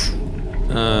guess.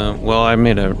 Well, I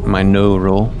made my no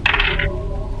roll.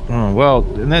 Oh, well,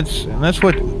 and that's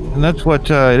what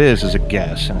it is a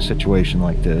guess in a situation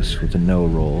like this with a no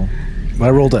roll. I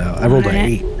rolled an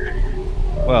 8.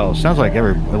 Well, it sounds like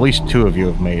at least two of you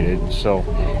have made it, so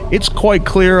it's quite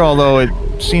clear, although it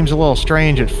seems a little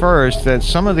strange at first, that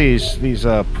some of these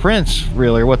prints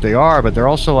really are what they are, but they're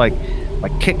also like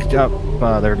kicked up.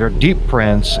 They're deep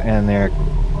prints, and they're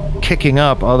kicking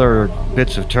up other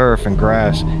bits of turf and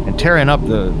grass and tearing up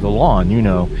the lawn.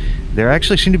 There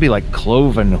actually seem to be like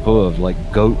cloven hoof,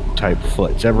 like goat type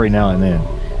foots every now and then.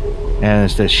 And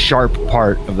it's this sharp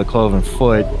part of the cloven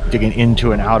foot digging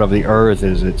into and out of the earth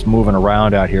as it's moving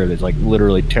around out here that's like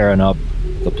literally tearing up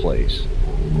the place.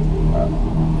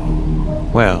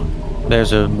 Well,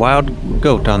 there's a wild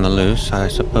goat on the loose, I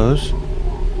suppose.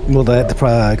 Well, that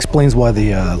explains why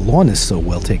the lawn is so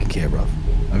well taken care of.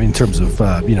 I mean, in terms of,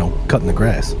 cutting the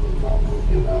grass.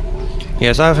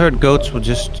 Yes, I've heard goats will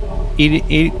just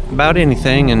eat about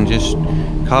anything and just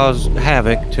cause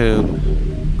havoc to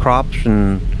crops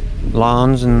and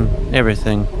lawns and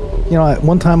everything.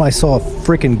 One time I saw a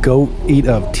frickin' goat eat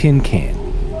a tin can.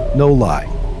 No lie.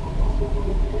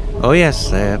 Oh yes,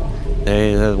 they're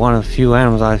one of the few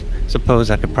animals I suppose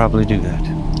that could probably do that.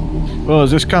 Well,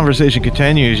 as this conversation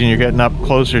continues and you're getting up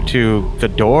closer to the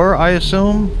door, I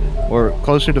assume, or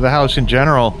closer to the house in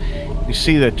general, you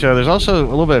see that there's also a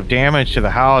little bit of damage to the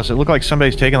house. It looked like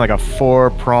somebody's taken like a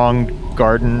 4-pronged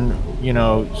garden,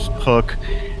 hook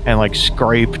and like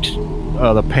scraped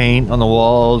the paint on the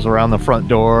walls around the front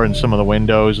door and some of the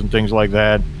windows and things like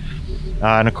that.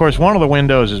 And of course, one of the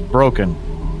windows is broken,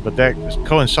 but that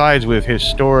coincides with his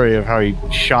story of how he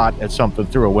shot at something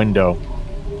through a window.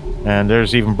 And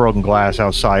there's even broken glass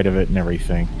outside of it and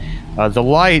everything. The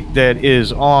light that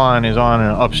is on an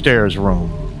upstairs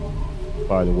room,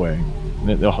 by the way.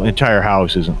 The entire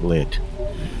house isn't lit.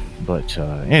 But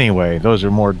anyway, those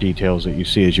are more details that you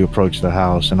see as you approach the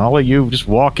house, and I'll let you just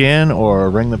walk in or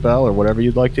ring the bell or whatever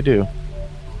you'd like to do.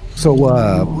 So,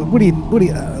 what do you?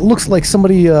 Looks like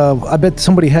somebody. I bet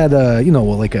somebody had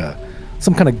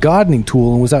some kind of gardening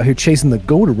tool and was out here chasing the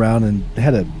goat around and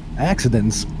had an accident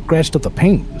and scratched up the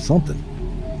paint or something.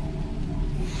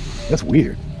 That's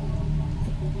weird.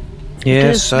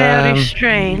 Yes, it's very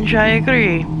strange. I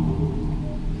agree.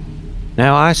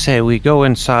 Now I say we go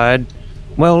inside.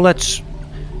 Well, this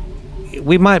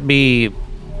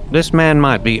man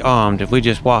might be armed. If we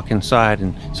just walk inside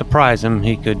and surprise him,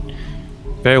 he could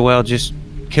very well just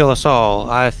kill us all.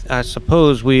 I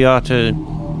suppose we ought to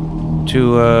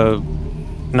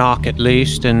knock at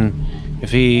least, and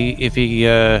if he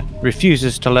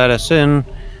refuses to let us in,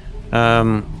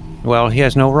 well, he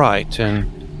has no right.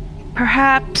 And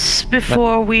perhaps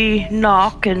before we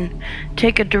knock and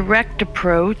take a direct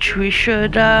approach, we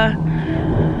should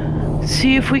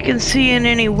see if we can see in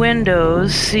any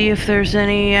windows, see if there's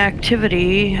any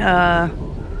activity down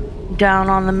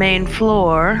on the main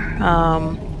floor,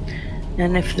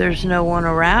 and if there's no one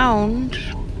around,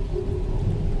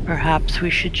 perhaps we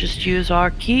should just use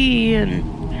our key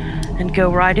and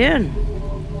go right in.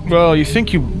 Well, you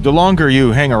think the longer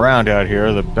you hang around out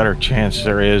here, the better chance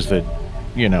there is that,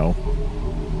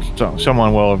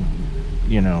 someone will,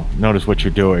 notice what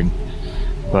you're doing.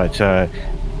 But,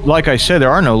 like I said,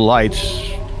 there are no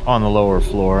lights on the lower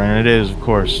floor, and it is, of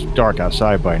course, dark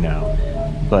outside by now.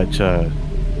 But,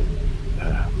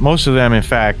 most of them, in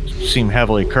fact, seem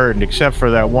heavily curtained, except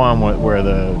for that one where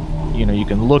you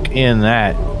can look in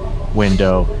that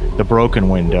window, the broken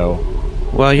window.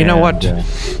 Well, you know what?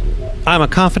 I'm a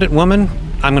confident woman.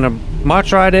 I'm going to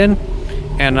march right in,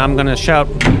 and I'm going to shout,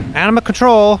 "Animal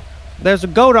control! There's a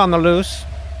goat on the loose."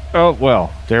 Oh,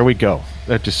 well, there we go.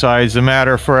 That decides the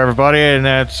matter for everybody, and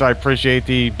I appreciate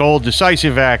the bold,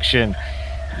 decisive action.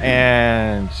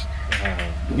 And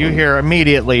you hear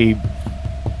immediately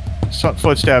some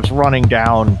footsteps running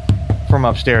down from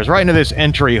upstairs, right into this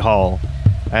entry hall.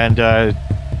 And the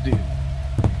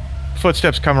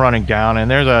footsteps come running down, and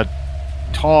there's a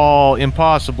tall,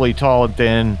 impossibly tall and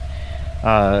thin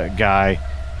guy,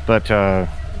 but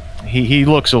he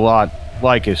looks a lot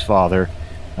like his father.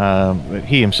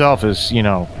 He himself is,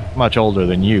 much older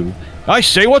than you. I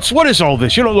say, what is all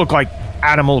this? You don't look like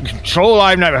animal control.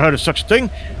 I've never heard of such a thing.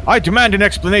 I demand an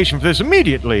explanation for this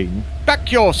immediately.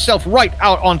 Back yourself right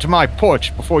out onto my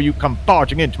porch before you come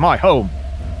barging into my home.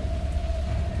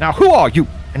 Now, who are you?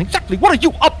 And exactly what are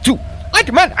you up to? I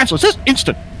demand answers this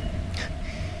instant.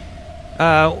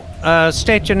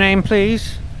 State your name,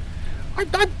 please. I'm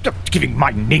not giving my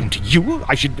name to you.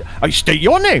 I state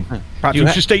your name. Perhaps you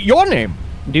should state your name.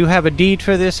 Do you have a deed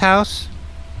for this house?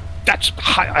 That's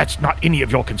not any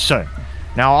of your concern.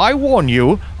 Now, I warn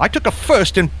you, I took a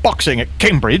first in boxing at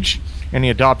Cambridge, and he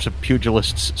adopts a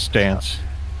pugilist's stance.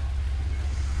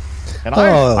 And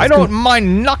I don't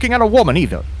mind knocking out a woman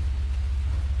either.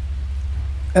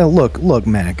 Look,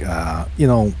 Mac,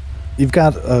 you've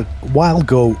got a wild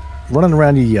goat running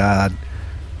around your yard,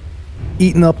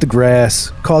 eating up the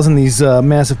grass, causing these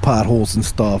massive potholes and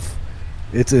stuff.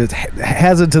 It's a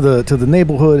hazard to the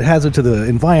neighborhood, hazard to the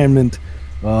environment.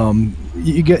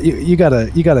 You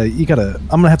gotta. I'm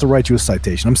gonna have to write you a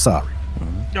citation. I'm sorry.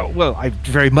 Oh, well, I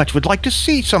very much would like to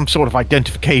see some sort of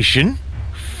identification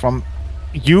from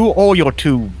you or your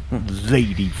two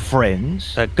lady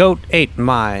friends. The goat ate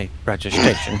my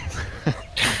registration.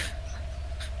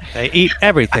 They eat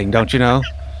everything, don't you know?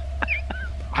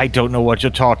 I don't know what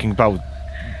you're talking about.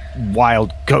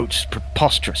 Wild goats,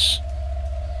 preposterous.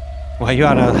 Well, you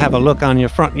ought to have a look on your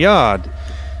front yard.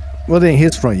 Well, it ain't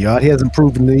his front yard. He hasn't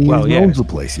proven that he owns the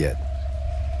place yet.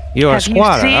 You're a squatter,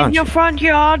 aren't you? Have you seen your you? front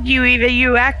yard?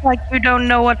 You act like you don't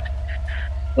know what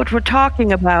we're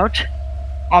talking about.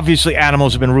 Obviously,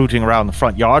 animals have been rooting around the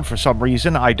front yard for some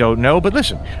reason. I don't know. But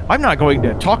listen, I'm not going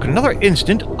to talk another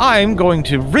instant. I'm going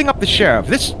to ring up the sheriff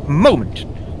this moment.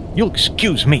 You'll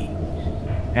excuse me.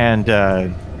 And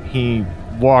he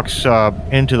walks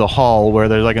into the hall where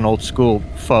there's like an old school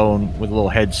phone with a little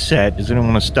headset. Does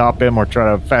anyone want to stop him or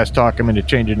try to fast talk him into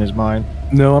changing his mind?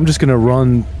 No, I'm just going to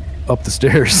run up the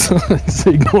stairs. Just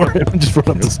ignore him and just run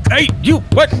up the stairs. Hey, you!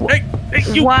 What? Hey,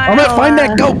 you! I'm going to find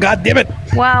that goat,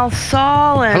 goddammit! While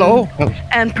Saul and Hello?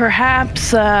 And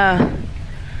perhaps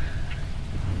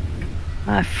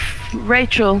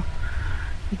Rachel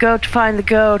go to find the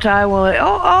goat, I will...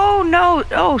 Oh, no.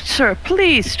 Oh, sir,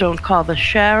 please don't call the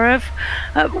sheriff.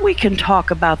 We can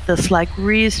talk about this like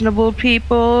reasonable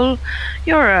people.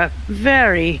 You're a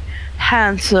very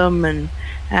handsome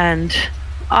and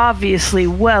obviously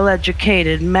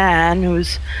well-educated man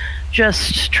who's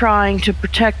just trying to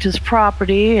protect his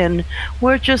property, and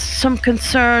we're just some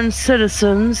concerned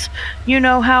citizens. You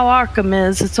know how Arkham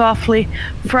is. It's awfully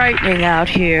frightening out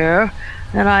here.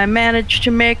 And I managed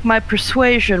to make my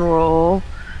persuasion roll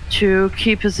to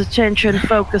keep his attention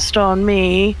focused on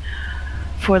me,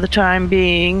 for the time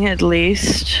being, at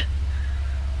least.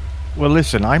 Well,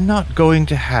 listen, I'm not going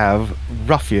to have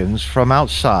ruffians from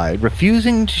outside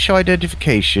refusing to show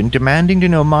identification, demanding to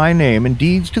know my name and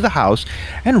deeds to the house,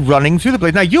 and running through the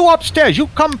place. Now, you upstairs, you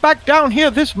come back down here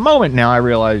this moment. Now, I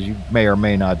realize you may or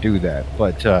may not do that,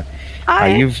 but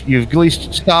you've at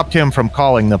least stopped him from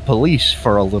calling the police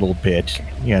for a little bit,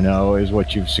 is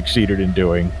what you've succeeded in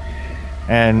doing.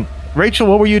 And, Rachel,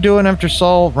 what were you doing after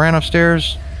Saul ran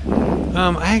upstairs?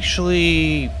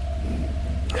 Actually...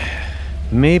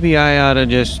 Maybe I ought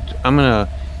to I'm going to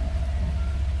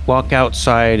walk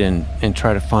outside and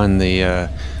try to find the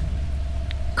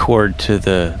cord to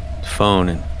the phone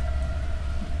and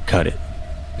cut it.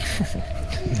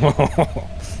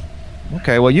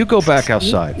 Okay, well, you go back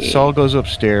outside. Saul goes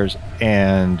upstairs,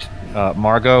 and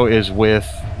Margo is with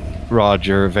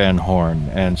Roger Van Horn.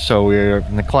 And so we're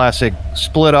in the classic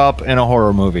split up in a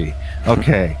horror movie.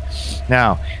 Okay.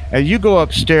 Now, as you go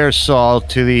upstairs, Saul,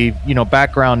 to the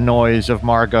background noise of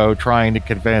Margo trying to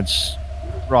convince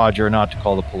Roger not to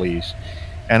call the police,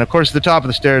 and of course, at the top of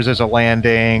the stairs there's a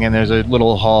landing and there's a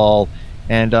little hall,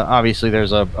 and obviously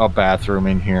there's a bathroom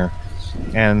in here,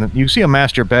 and you see a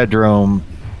master bedroom.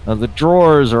 The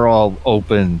drawers are all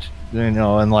opened,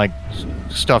 and like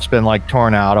stuff's been like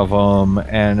torn out of them,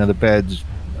 and the bed's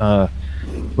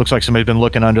looks like somebody's been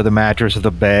looking under the mattress of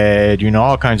the bed.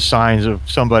 All kinds of signs of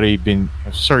somebody been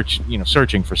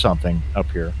searching for something up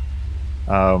here.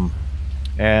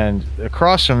 And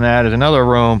across from that is another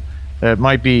room that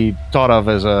might be thought of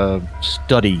as a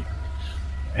study,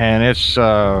 and it's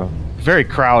very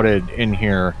crowded in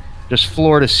here. Just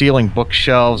floor-to-ceiling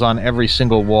bookshelves on every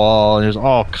single wall, and there's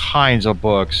all kinds of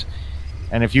books.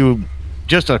 And if you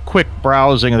just a quick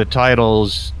browsing of the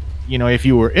titles. If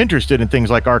you were interested in things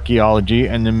like archaeology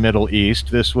and the Middle East,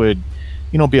 this would,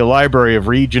 be a library of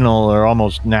regional or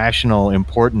almost national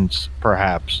importance,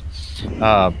 perhaps.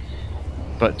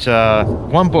 But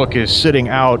one book is sitting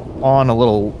out on a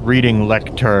little reading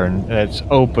lectern that's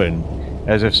open,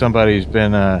 as if somebody's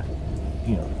been,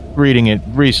 reading it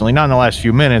recently. Not in the last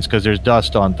few minutes, because there's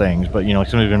dust on things, but,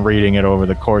 somebody's been reading it over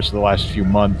the course of the last few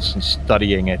months and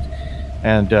studying it.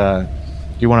 And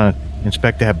you want to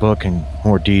inspect that book in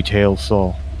more detail,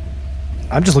 Saul?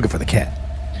 I'm just looking for the cat.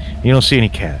 You don't see any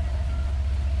cat.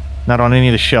 Not on any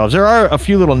of the shelves. There are a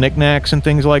few little knickknacks and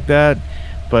things like that,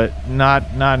 but not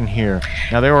in here.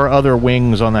 Now, there are other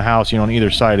wings on the house, on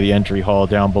either side of the entry hall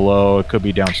down below. It could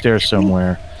be downstairs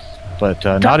somewhere, but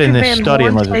not in this study.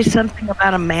 Unless say something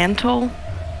about a mantle.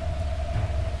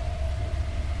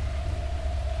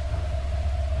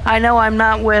 I know I'm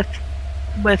not with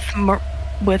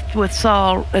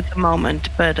Saul at the moment,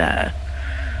 but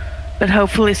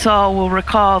hopefully Saul will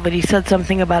recall that he said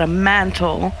something about a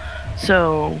mantle,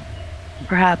 so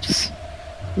perhaps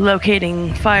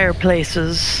locating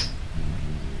fireplaces.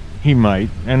 He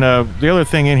might. And the other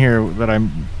thing in here that I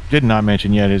did not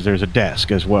mention yet is there's a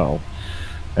desk as well.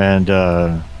 And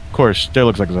of course, there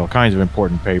looks like there's all kinds of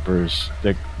important papers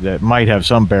that might have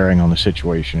some bearing on the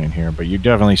situation in here, but you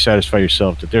definitely satisfy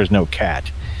yourself that there's no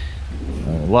cat.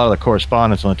 A lot of the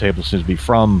correspondence on the table seems to be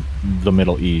from the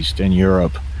Middle East and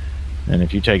Europe, and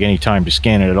if you take any time to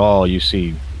scan it at all, you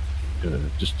see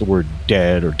just the word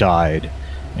dead or died.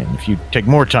 And if you take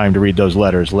more time to read those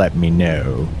letters, let me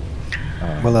know.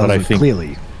 I think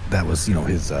clearly that was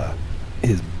his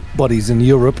buddies in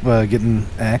Europe getting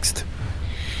axed.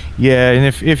 Yeah, and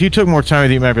if you took more time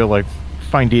with it, you might be able to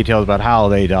find details about how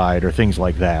they died or things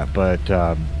like that. But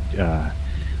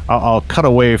I'll cut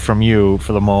away from you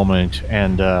for the moment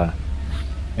and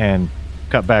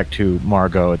cut back to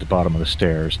Margo at the bottom of the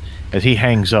stairs as he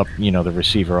hangs up, the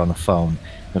receiver on the phone.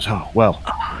 He goes,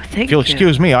 if you'll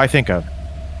excuse me, I think a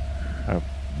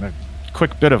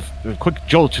quick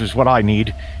jolt is what I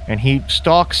need. And he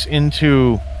stalks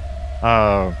into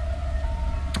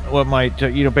what might,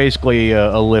 basically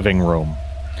a living room.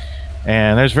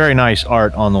 And there's very nice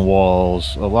art on the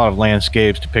walls, a lot of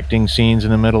landscapes depicting scenes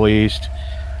in the Middle East.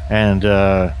 And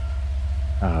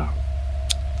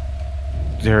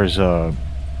there's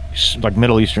like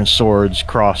Middle Eastern swords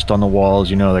crossed on the walls,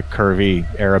 the curvy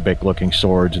Arabic-looking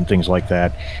swords and things like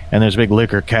that. And there's a big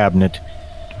liquor cabinet.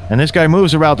 And this guy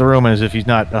moves around the room as if he's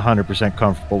not 100%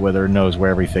 comfortable with it or knows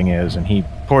where everything is. And he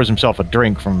pours himself a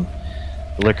drink from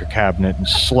the liquor cabinet and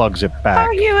slugs it back.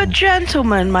 Are you a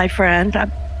gentleman, my friend?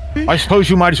 I suppose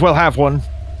you might as well have one.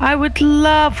 I would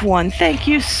love one. Thank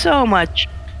you so much.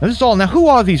 This is all. Now, who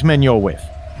are these men you're with?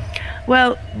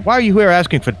 Well, why are you here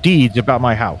asking for deeds about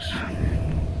my house?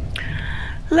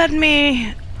 Let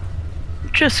me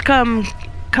just come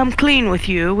clean with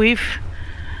you.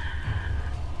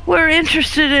 We're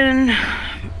interested in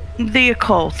the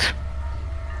occult.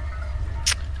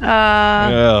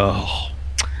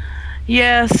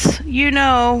 Yes, you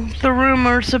know the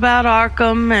rumors about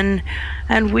Arkham,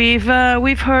 and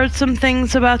we've heard some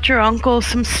things about your uncle,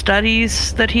 some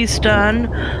studies that he's done.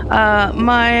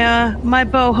 My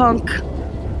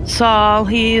bohunk Saul,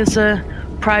 he is a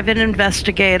private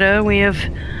investigator. We have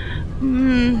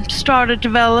started to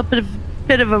develop a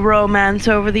bit of a romance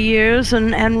over the years,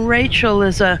 and Rachel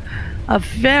is a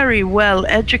very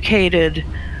well-educated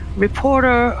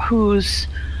reporter whose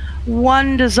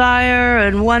one desire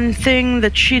and one thing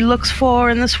that she looks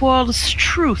for in this world is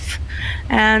truth.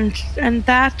 And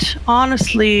that,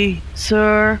 honestly,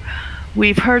 sir,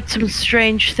 we've heard some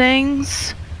strange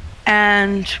things,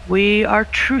 and we are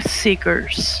truth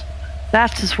seekers.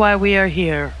 That is why we are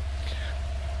here.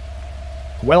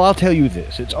 Well, I'll tell you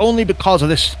this. It's only because of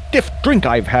this stiff drink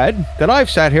I've had that I've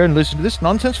sat here and listened to this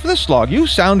nonsense for this long. You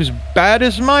sound as bad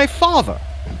as my father.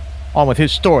 On with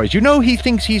his stories. You know he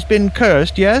thinks he's been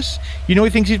cursed, yes? You know he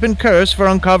thinks he's been cursed for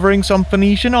uncovering some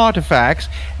Phoenician artifacts,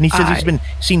 and he says he's been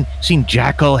seen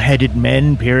jackal-headed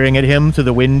men peering at him through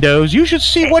the windows. You should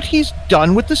see what he's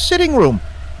done with the sitting room.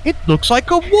 It looks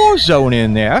like a war zone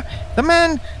in there. The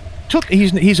man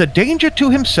he's a danger to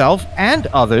himself and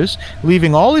others,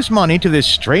 leaving all his money to this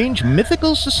strange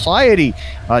mythical society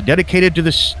dedicated to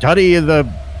the study of the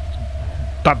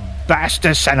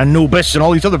Bastus and Anubis and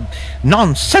all these other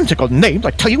nonsensical names.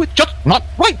 I tell you, it's just not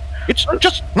right. It's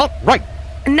just not right.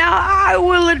 Now, I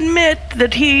will admit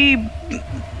that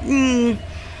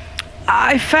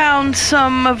I found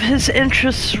some of his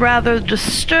interests rather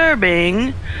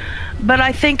disturbing, but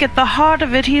I think at the heart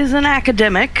of it, he is an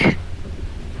academic,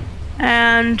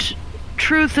 and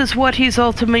truth is what he's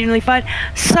ultimately fighting.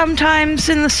 Sometimes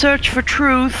in the search for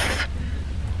truth,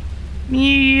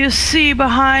 you see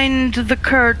behind the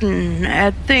curtain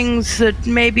at things that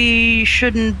maybe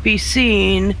shouldn't be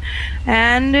seen,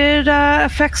 and it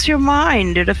affects your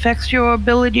mind. It affects your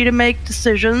ability to make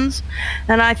decisions.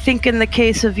 And I think in the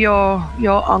case of your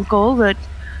uncle, that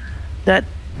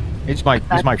he's my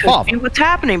father. What's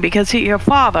happening because your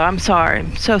father? I'm sorry.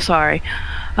 I'm so sorry.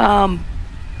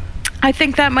 I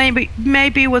think that may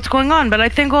be what's going on. But I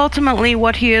think ultimately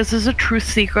what he is a truth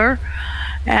seeker.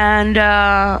 And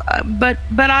but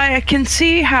I can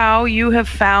see how you have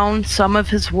found some of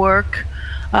his work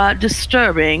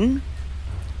disturbing,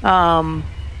 but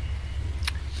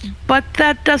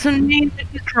that doesn't mean that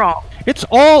it's wrong. It's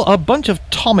all a bunch of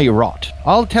Tommy rot.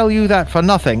 I'll tell you that for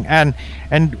nothing. And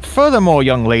furthermore,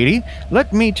 young lady,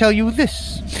 let me tell you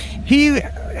this: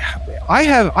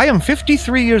 I am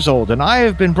 53 years old, and I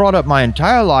have been brought up my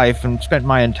entire life and spent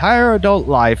my entire adult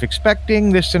life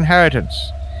expecting this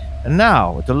inheritance. And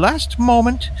now, at the last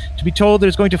moment, to be told that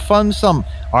it's going to fund some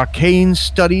arcane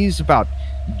studies about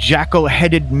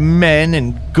jackal-headed men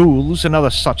and ghouls and other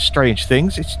such strange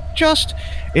things, it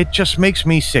just makes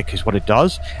me sick, is what it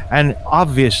does. And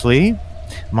obviously,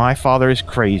 my father is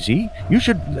crazy. You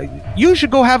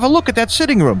should go have a look at that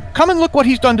sitting room. Come and look what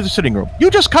he's done to the sitting room. You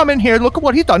just come in here and look at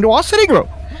what he's done to our sitting room.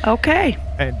 Okay.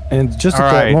 And just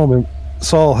at that moment,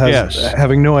 Saul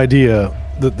having no idea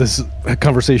that this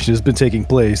conversation has been taking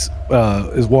place,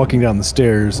 is walking down the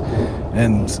stairs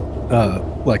and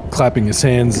like clapping his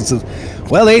hands and says,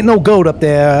 "Well, there ain't no goat up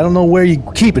there. I don't know where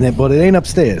you're keeping it, but it ain't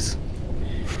upstairs."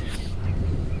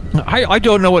 I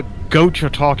don't know what goat you're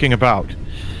talking about.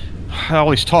 I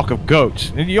always talk of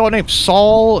goats. Your name's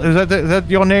Saul? Is that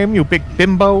your name, you big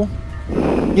bimbo?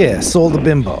 Yeah, Saul the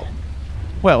Bimbo.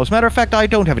 Well, as a matter of fact, I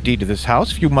don't have a deed to this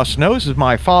house. If you must know, this is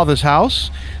my father's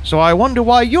house. So I wonder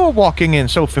why you're walking in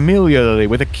so familiarly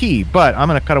with a key. But I'm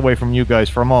going to cut away from you guys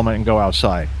for a moment and go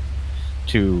outside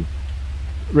to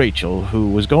Rachel, who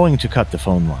was going to cut the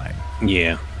phone line.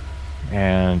 Yeah.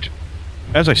 And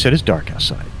as I said, it's dark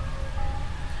outside.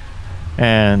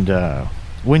 And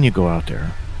when you go out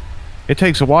there, it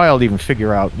takes a while to even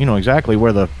figure out, exactly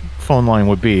where the phone line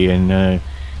would be. And it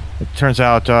turns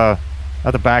out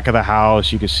at the back of the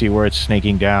house, you can see where it's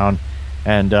snaking down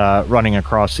and running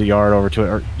across the yard over to it.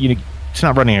 Or it's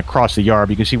not running across the yard,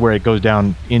 but you can see where it goes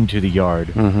down into the yard.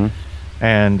 Mm-hmm.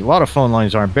 And a lot of phone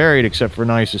lines aren't buried except for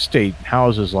nice estate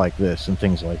houses like this and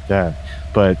things like that.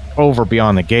 But over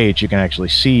beyond the gate, you can actually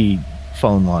see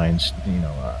phone lines,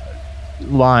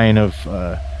 line of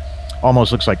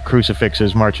almost looks like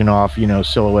crucifixes marching off,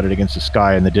 silhouetted against the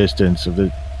sky in the distance of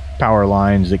the power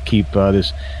lines that keep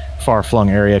this far-flung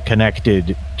area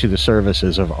connected to the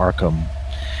services of Arkham.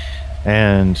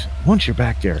 And once you're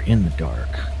back there in the dark,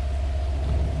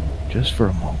 just for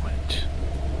a moment,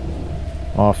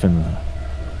 off in the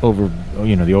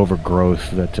the overgrowth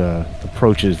that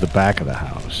approaches the back of the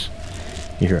house,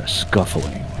 you hear a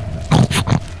scuffling,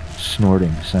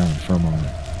 snorting sound for a moment.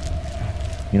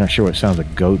 You're not sure what sounds a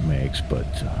goat makes, but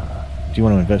do you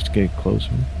want to investigate closer?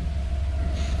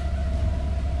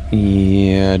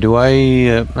 Yeah, do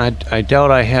I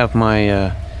doubt I have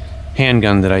my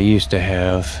handgun that I used to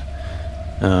have.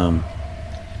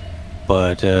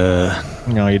 But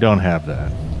no, you don't have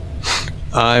that.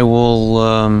 I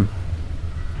will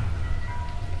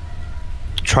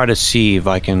try to see if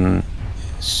I can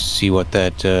see what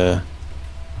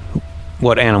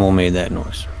what animal made that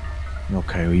noise.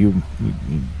 Okay, well, you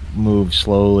move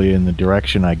slowly in the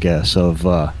direction, I guess, of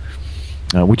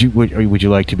would you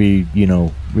like to be,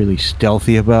 really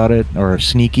stealthy about it or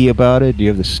sneaky about it? Do you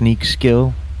have the sneak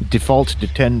skill? It defaults to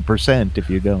 10% if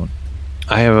you don't.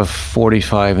 I have a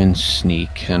 45 in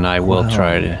sneak, and I will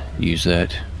try to use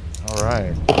that. All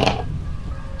right.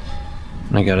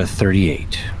 And I got a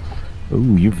 38.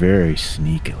 Ooh, you very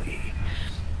sneakily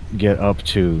get up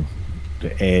to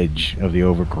the edge of the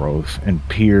overgrowth and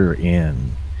peer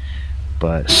in.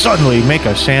 But suddenly make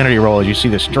a sanity roll as you see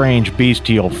the strange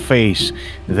bestial face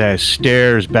that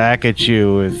stares back at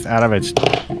you out of its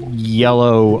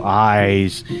yellow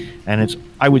eyes. And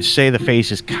I would say the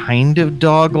face is kind of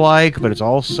dog-like, but it's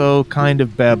also kind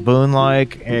of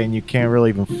baboon-like, and you can't really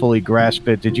even fully grasp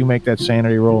it. Did you make that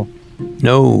sanity roll?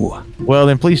 No. Well,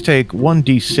 then please take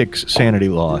 1d6 sanity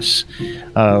loss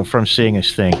from seeing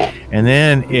this thing. And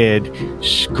then it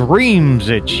screams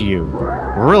at you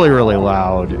really, really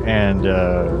loud. And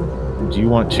do you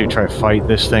want to try to fight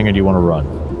this thing, or do you want to run?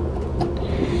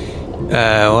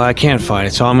 Well, I can't fight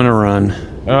it, so I'm going to run.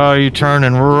 Oh, you turn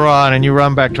and run, and you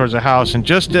run back towards the house. And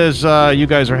just as you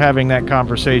guys are having that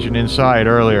conversation inside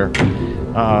earlier,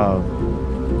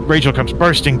 Rachel comes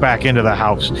bursting back into the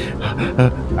house,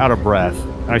 out of breath.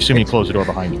 I assume you close the door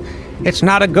behind you. It's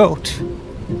not a goat.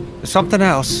 It's something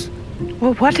else.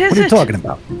 Well, what is it? What are you talking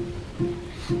about?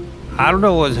 I don't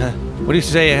know. What do you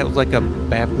say? It was like a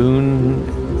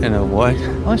baboon and a what?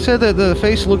 I said that the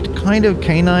face looked kind of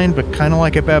canine, but kind of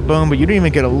like a baboon, but you didn't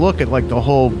even get a look at like the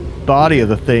whole body of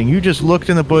the thing. You just looked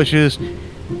in the bushes.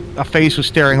 A face was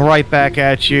staring right back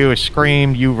at you. It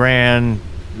screamed. You ran.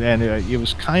 And it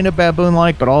was kind of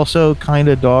baboon-like, but also kind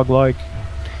of dog-like.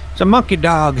 It's a monkey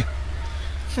dog.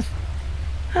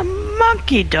 A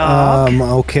monkey dog?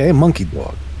 Okay, monkey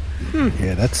dog.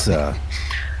 Yeah, that's odd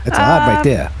right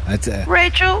there. That's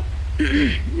Rachel,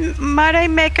 might I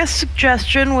make a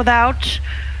suggestion without...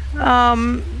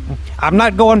 I'm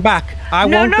not going back. I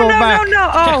won't go back. No.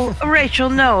 Oh, Rachel,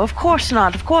 no, of course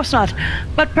not.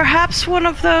 But perhaps one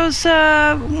of those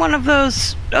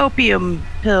opium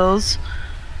pills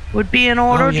would be in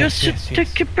order,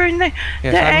 to bring the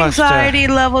anxiety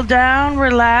level down,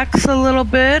 relax a little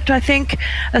bit. I think,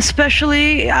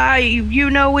 especially,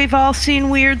 we've all seen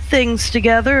weird things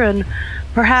together, and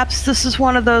perhaps this is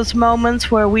one of those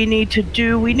moments where we need to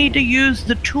use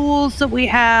the tools that we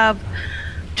have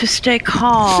to stay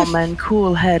calm and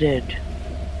cool-headed.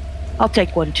 I'll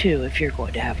take one too if you're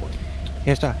going to have one.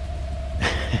 Yes, sir.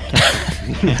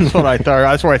 That's what I thought.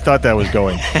 That's where I thought that was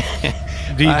going.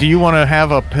 Do you want to have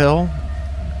a pill?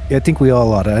 Yeah, I think we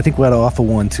all ought to. I think we ought to offer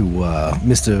one to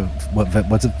Mr.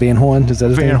 What's it? Van Horn? Is that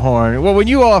his name? Van Horn. Well, when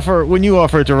you offer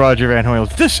it to Roger Van Horn,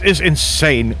 this is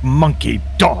insane monkey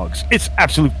dogs. It's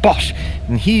absolute bosh.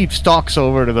 And he stalks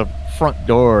over to the front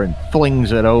door and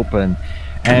flings it open.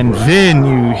 And then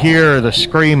you hear the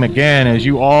scream again as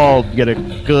you all get a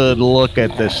good look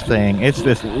at this thing. It's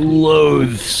this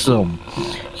loathsome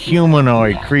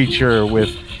humanoid creature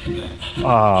with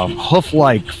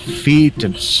hoof-like feet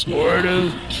and sort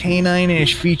of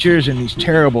canine-ish features and these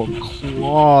terrible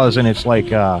claws, and it's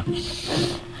like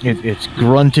it's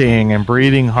grunting and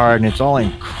breathing hard, and it's all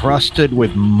encrusted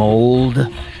with mold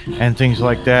and things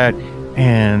like that,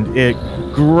 and it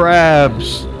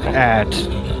grabs at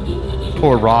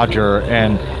poor Roger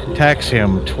and attacks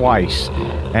him twice.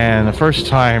 And the first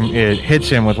time it hits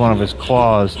him with one of his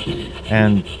claws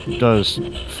and does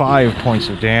 5 points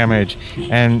of damage,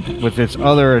 and with its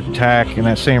other attack in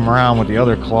that same round with the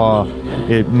other claw,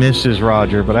 it misses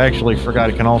Roger, but I actually forgot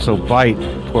it can also bite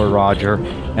poor Roger,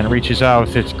 and it reaches out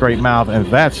with its great mouth, and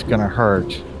that's gonna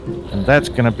hurt, and that's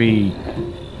gonna be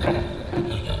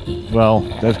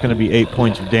 8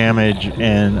 points of damage.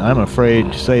 And I'm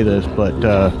afraid to say this, but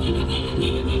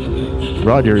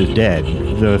Roger is dead.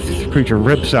 The creature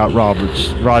rips out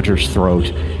Roger's throat.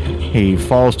 He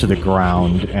falls to the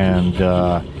ground, and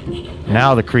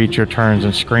Now the creature turns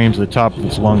and screams at the top of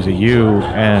its lungs at you,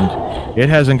 and it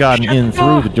hasn't gotten in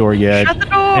through the door yet. Shut the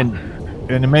door.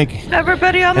 And to make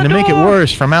everybody on the door. And to make it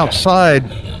worse, from outside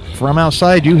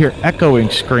you hear echoing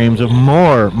screams of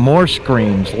more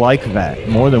screams like that,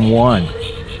 more than one.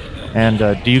 And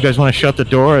do you guys want to shut the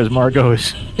door as Margo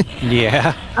is?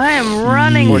 Yeah. I am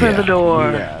running for the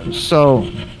door. Yeah.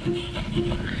 So,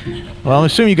 well, I'm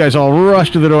assuming you guys all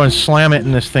rush to the door and slam it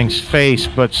in this thing's face.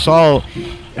 But Saul,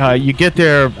 you get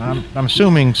there. I'm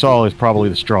assuming Saul is probably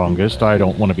the strongest. I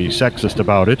don't want to be sexist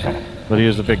about it, but he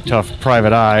is a big, tough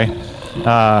private eye.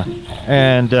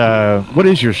 And what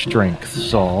is your strength,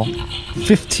 Saul?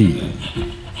 15.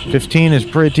 15 is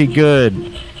pretty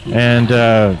good. And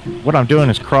what I'm doing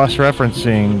is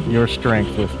cross-referencing your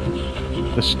strength with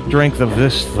the strength of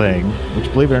this thing,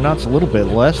 which, believe it or not, is a little bit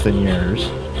less than yours.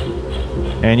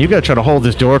 And you've got to try to hold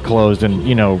this door closed, and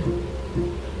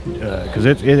because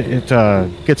it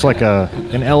gets like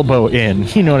an elbow in,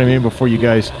 you know what I mean, before you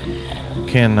guys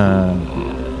can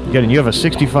get in. You have a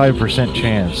 65%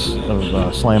 chance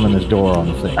of slamming this door on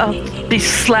the thing. I'll be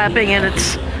slapping in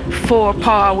its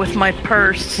forepaw with my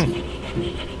purse.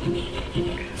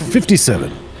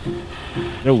 57.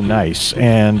 Oh, nice.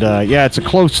 And yeah, it's a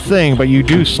close thing, but you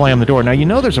do slam the door. Now, you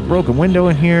know there's a broken window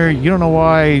in here. You don't know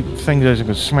why things are going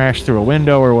to smash through a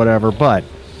window or whatever, but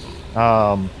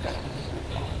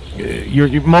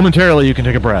momentarily you can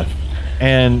take a breath.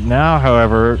 And now,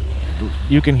 however,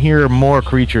 you can hear more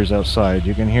creatures outside.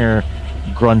 You can hear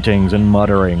gruntings and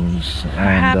mutterings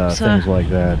and things like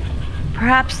that.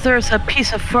 Perhaps there's a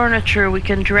piece of furniture we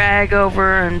can drag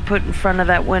over and put in front of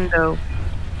that window.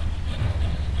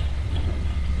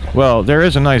 Well, there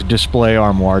is a nice display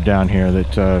armoire down here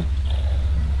that,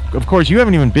 of course, you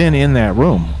haven't even been in that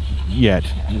room yet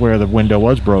where the window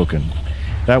was broken.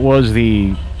 That was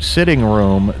the sitting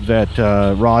room that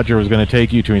Roger was going to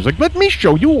take you to. He's like, let me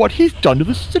show you what he's done to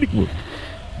the sitting room.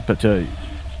 But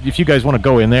if you guys want to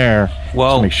go in there,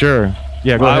 to make sure.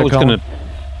 Yeah, go ahead. I was going to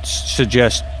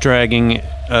suggest dragging,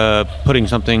 putting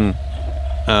something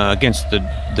against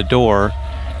the door,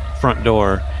 front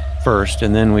door first,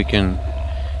 and then we can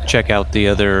check out the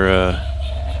other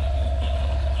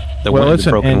the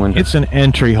broken window. It's an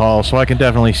entry hall, so I can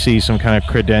definitely see some kind of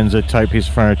credenza type piece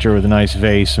of furniture with a nice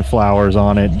vase and flowers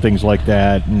on it and things like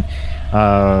that. And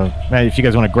if you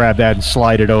guys want to grab that and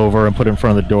slide it over and put it in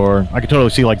front of the door, I can totally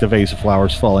see like the vase of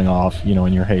flowers falling off,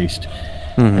 in your haste.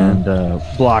 And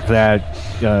block that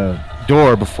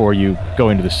door before you go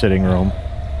into the sitting room.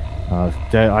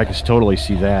 I can totally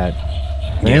see that.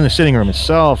 And in the sitting room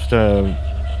itself,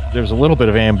 there's a little bit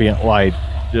of ambient light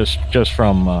just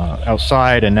from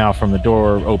outside and now from the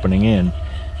door opening in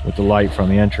with the light from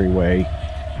the entryway.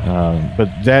 But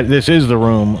this is the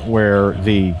room where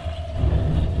the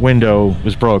window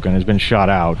was broken, has been shot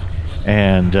out.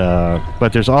 And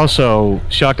but there's also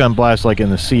shotgun blasts like in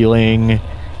the ceiling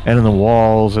and in the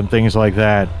walls and things like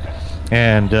that.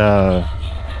 And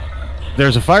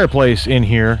there's a fireplace in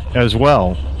here as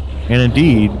well. And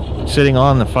indeed, sitting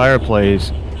on the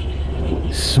fireplace,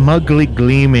 smugly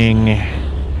gleaming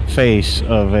face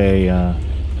of a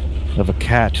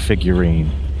cat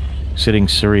figurine sitting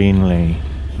serenely,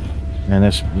 and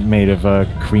that's made of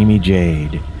creamy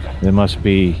jade. That must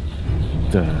be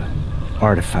the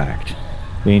artifact,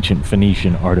 the ancient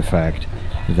Phoenician artifact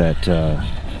that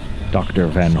Dr.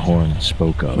 Van Horn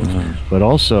spoke of. But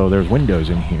also there's windows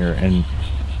in here, and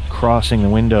crossing the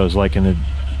windows, like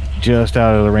just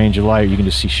out of the range of light, you can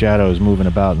just see shadows moving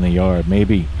about in the yard.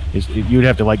 Maybe you'd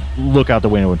have to like look out the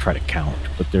window and try to count,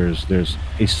 but there's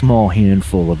a small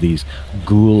handful of these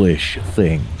ghoulish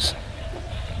things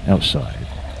outside.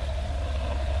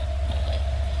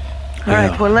 All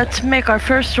right, well, let's make our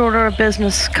first order of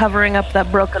business covering up that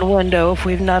broken window if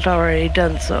we've not already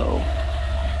done so.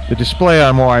 The display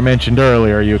armoire I mentioned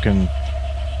earlier, you can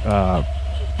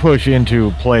push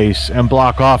into place and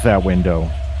block off that window.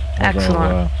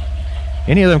 Excellent.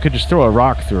 Any of them could just throw a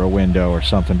rock through a window or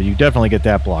something, but you definitely get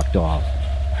that blocked off.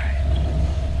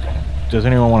 Does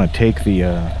anyone want to take the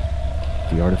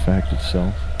artifact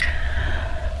itself?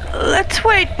 Let's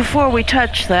wait before we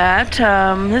touch that.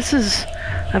 This is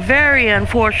a very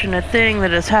unfortunate thing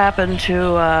that has happened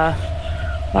to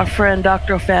our friend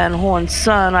Dr. Van Horn's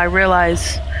son. I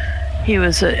realize he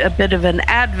was a bit of an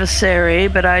adversary,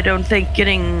 but I don't think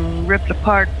getting ripped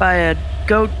apart by a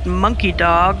goat monkey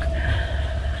dog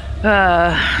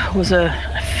was a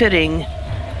fitting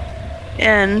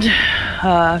end,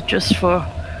 just for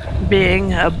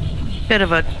being a bit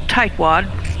of a tightwad,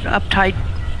 uptight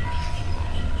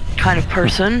kind of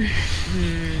person.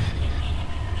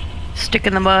 Stick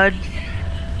in the mud,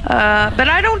 But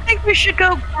I don't think we should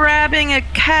go grabbing a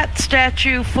cat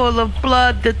statue full of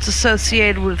blood that's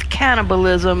associated with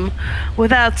cannibalism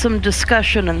without some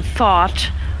discussion and thought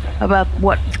about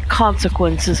what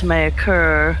consequences may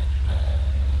occur.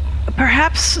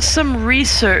 Perhaps some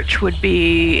research would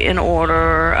be in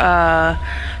order.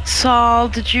 Saul,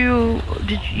 did you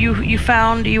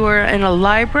found you were in a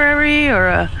library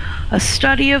or a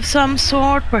study of some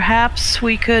sort? Perhaps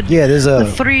we could,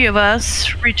 the three of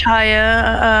us,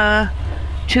 retire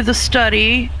to the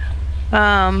study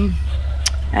and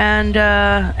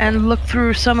look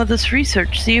through some of this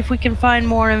research, see if we can find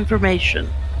more information.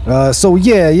 There's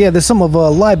some of a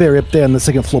library up there on the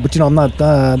second floor, but I'm not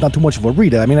too much of a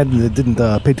reader. I mean, I didn't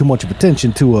pay too much of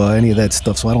attention to any of that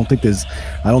stuff, so I don't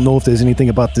know if there's anything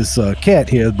about this cat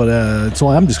here, but so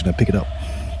I'm just gonna pick it up.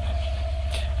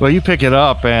 Well, you pick it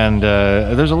up, and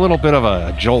there's a little bit of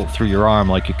a jolt through your arm,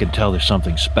 like you can tell there's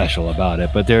something special about it,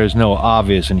 but there is no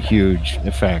obvious and huge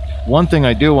effect. One thing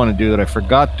I do want to do that I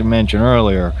forgot to mention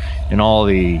earlier, in all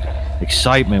the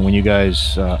excitement when you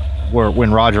guys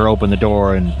when Roger opened the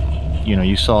door and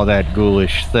you saw that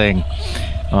ghoulish thing,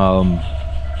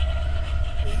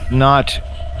 not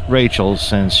Rachel,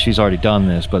 since she's already done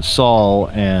this, but Saul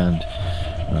and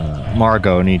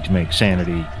Margo need to make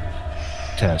sanity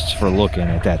tests for looking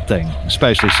at that thing,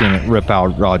 especially seeing it rip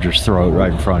out Roger's throat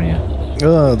right in front of you.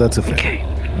 Oh, that's a fair. Okay.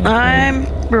 I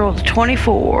rolled a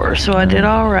 24, so I did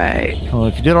all right. Well,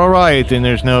 if you did all right, then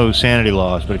there's no sanity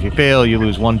loss, but if you fail, you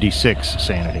lose 1d6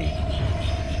 sanity.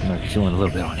 You're feeling a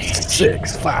little bit on edge.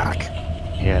 6, fuck.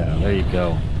 Yeah, there you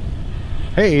go.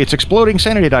 Hey, it's exploding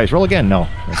sanity dice. Roll again. No,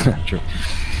 that's not true.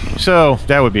 So,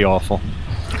 that would be awful.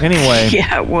 Anyway.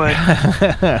 Yeah, it would.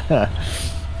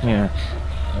 Yeah.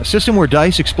 A system where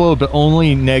dice explode, but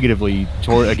only negatively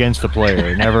against the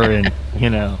player. Never in,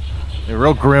 a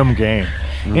real grim game.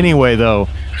 Anyway, though,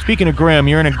 speaking of grim,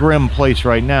 you're in a grim place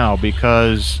right now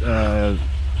because, and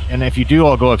if you do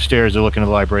all go upstairs to look into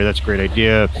the library, that's a great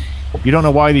idea. You don't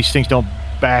know why these things don't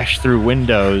bash through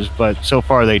windows, but so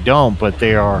far they don't, but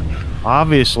they are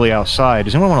obviously outside.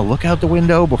 Does anyone want to look out the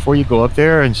window before you go up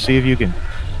there and see if you can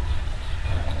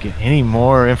get any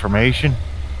more information?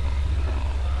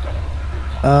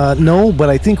 No, but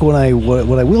I think what I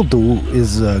will do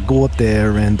is go up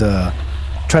there and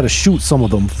try to shoot some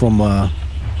of them from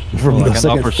the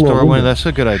second upper floor store window. That's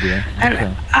a good idea. And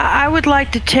okay. I would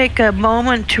like to take a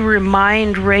moment to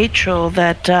remind Rachel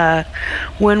that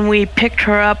when we picked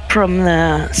her up from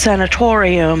the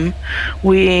sanatorium,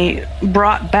 we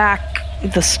brought back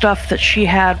the stuff that she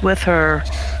had with her.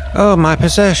 Oh, my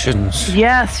possessions.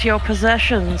 Yes, your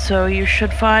possessions. So you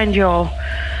should find your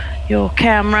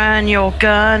camera and your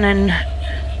gun and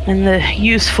the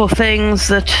useful things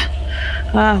that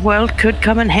could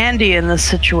come in handy in this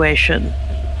situation.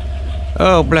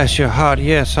 Oh, bless your heart.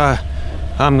 Yes,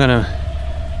 I'm gonna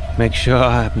make sure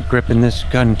I'm gripping this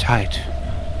gun tight.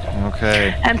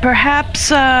 Okay. And perhaps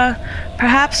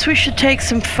we should take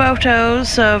some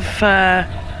photos of.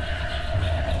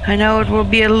 I know it will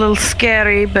be a little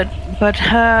scary, but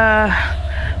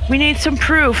we need some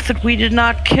proof that we did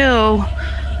not kill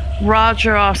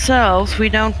Roger ourselves. We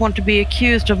don't want to be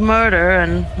accused of murder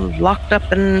and locked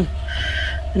up in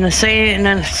a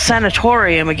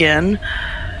sanatorium again.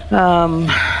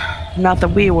 Not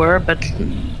that we were, but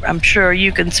I'm sure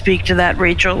you can speak to that,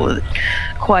 Rachel.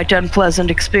 Quite unpleasant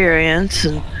experience,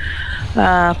 and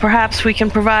perhaps we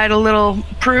can provide a little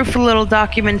proof, a little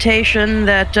documentation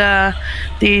that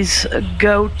these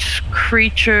goat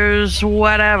creatures,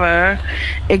 whatever,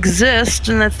 exist,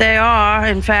 and that they are,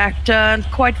 in fact,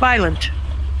 quite violent.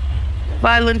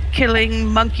 Violent, killing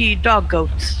monkey dog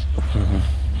goats. Mm-hmm.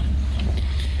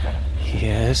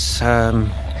 Yes,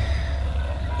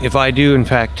 if I do, in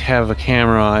fact, have a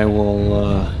camera, I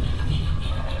will,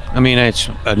 it's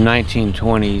a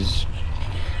 1920s.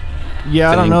 Yeah,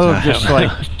 I don't know, just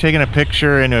like taking a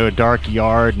picture into a dark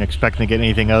yard and expecting to get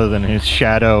anything other than his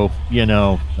shadow,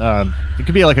 it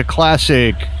could be like a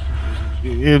classic.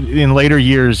 In later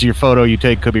years, your photo you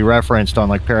take could be referenced on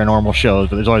like paranormal shows,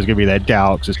 but there's always going to be that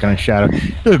doubt because it's kind of shadow.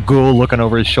 A ghoul looking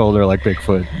over his shoulder like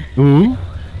Bigfoot. Ooh.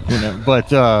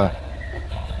 But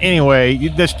anyway,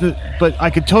 but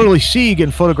I could totally see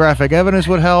getting photographic evidence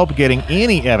would help. Getting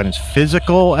any evidence,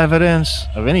 physical evidence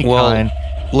of any kind.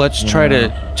 Let's try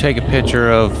to take a picture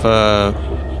of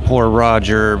poor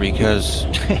Roger because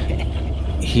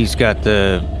he's got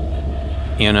the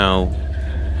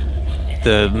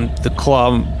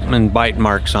claw and bite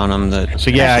marks on him.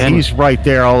 He's right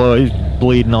there. He's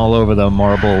bleeding all over the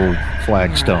marble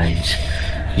flagstones.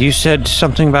 You said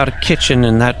something about a kitchen,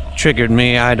 and that triggered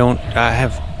me. I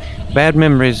have bad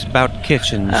memories about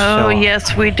kitchens. Oh, so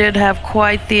yes, we did have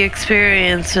quite the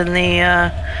experience in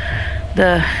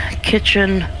the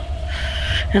kitchen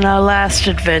in our last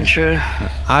adventure.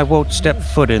 I won't step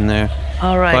foot in there.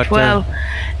 All right, But, well,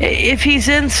 if he's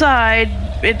inside,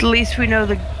 at least we know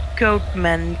the goat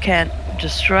men can't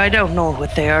destroy. I don't know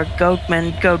what they are. Goat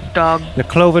men, goat dog. The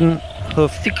cloven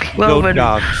hoofed The goat cloven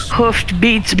dogs. hoofed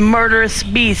beats, murderous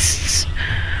beasts.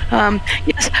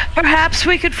 Yes, perhaps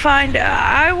we could find.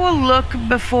 I will look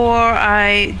before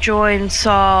I join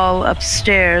Saul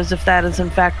upstairs, if that is in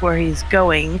fact where he's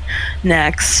going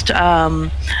next. Perhaps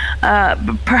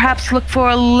look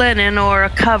for a linen or a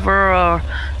cover or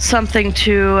something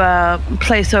to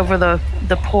place over the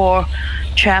poor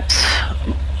chap's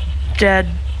dead,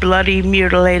 bloody,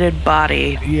 mutilated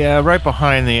body. Yeah, right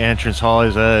behind the entrance hall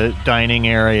is a dining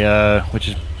area, which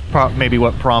is maybe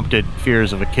what prompted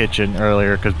fears of a kitchen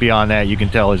earlier, because beyond that you can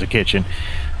tell is a kitchen.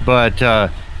 But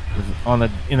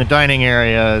in the dining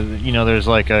area, you know, there's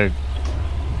like a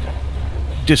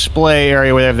display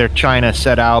area where they have their china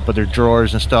set out, but there are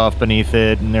drawers and stuff beneath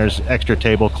it, and there's extra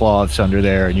tablecloths under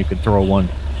there, and you could throw one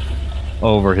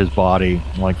over his body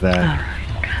like that.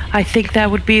 I think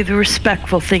that would be the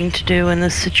respectful thing to do in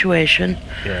this situation.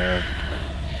 Yeah.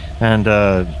 And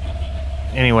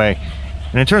anyway,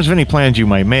 and in terms of any plans you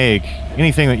might make,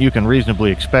 anything that you can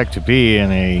reasonably expect to be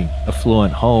in a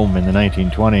affluent home in the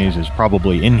 1920s is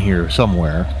probably in here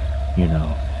somewhere, you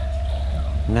know.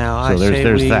 Now, So I say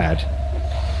there's that.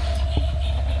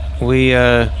 we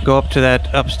go up to that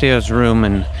upstairs room,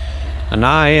 and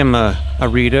I am a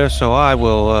reader, so I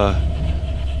will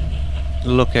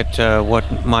look at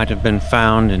what might have been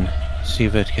found and see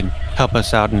if it can help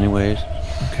us out in any ways.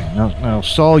 Okay. Now,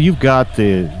 Saul, you've got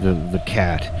the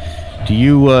cat. Do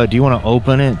you want to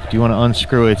open it? Do you want to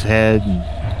unscrew its head?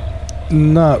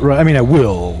 Not right. I mean, I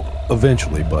will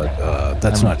eventually, but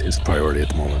that's not his priority at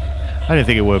the moment. I didn't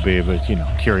think it would be, but you know,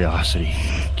 curiosity.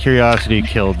 Curiosity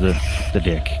killed the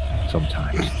dick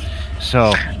sometimes.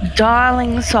 So,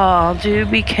 Darling Saul, do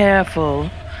be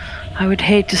careful. I would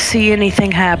hate to see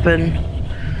anything happen.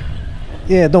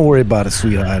 Yeah, don't worry about it,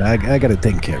 sweetheart. I got it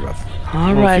taken care of.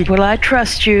 All right. Well, I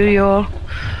trust you.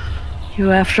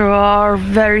 You, after all, are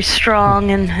very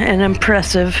strong and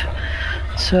impressive.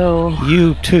 So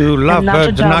You two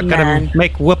lovebirds are not dumb going man. to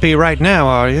make whoopee right now,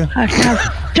 are you?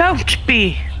 Don't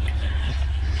be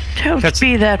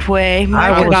that way. My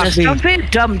I would not goodness, be. don't be a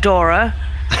dumb Dora.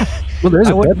 Well, there's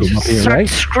a bedroom up here, Start right?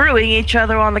 screwing each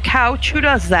other on the couch. Who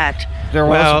does that? there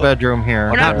was Well, a bedroom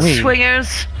here. We're not Not me.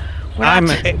 swingers. We're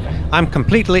not- I'm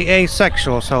completely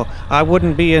asexual, so I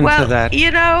wouldn't be into well, that.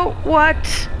 you know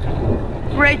what,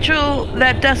 Rachel?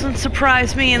 That doesn't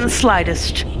surprise me in the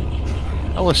slightest.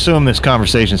 I'll assume this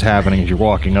conversation's happening as you're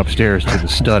walking upstairs to the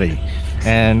study.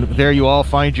 And there you all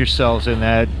find yourselves in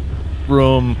that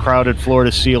room, crowded floor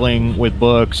to ceiling with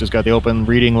books. It's got the open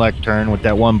reading lectern with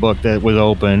that one book that was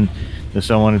open that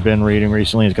someone had been reading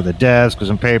recently. It's got the desk with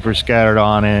some papers scattered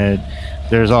on it.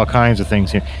 There's all kinds of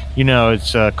things here. You know,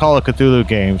 it's a Call of Cthulhu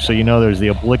game, so you know there's the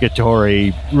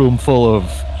obligatory room full of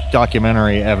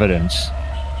documentary evidence.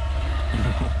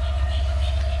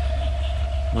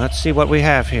 Let's see what we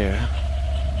have here.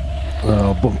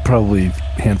 But probably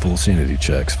a handful of sanity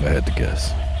checks, if I had to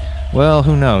guess. Well,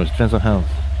 who knows? Depends on how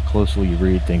closely you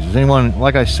read things. Is anyone,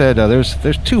 like I said,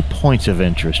 there's 2 points of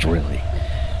interest, really.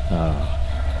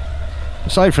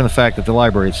 Aside from the fact that the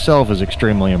library itself is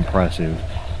extremely impressive,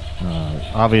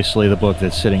 obviously the book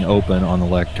that's sitting open on the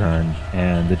lectern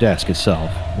and the desk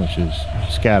itself, which is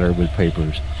scattered with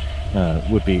papers,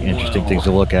 would be interesting things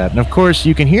to look at. And of course,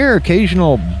 you can hear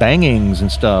occasional bangings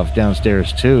and stuff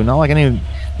downstairs too.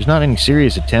 There's not any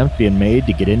serious attempt being made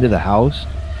to get into the house,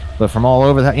 but from all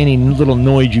over that, any little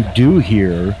noise you do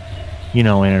hear, you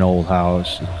know, in an old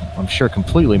house, I'm sure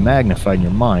completely magnified in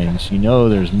your minds. You know,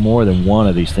 there's more than one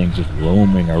of these things just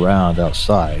roaming around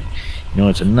outside. You know,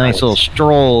 it's a nice little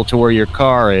stroll to where your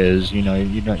car is. You know,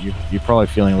 you're probably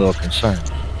feeling a little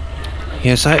concerned.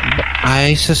 Yes,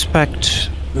 I suspect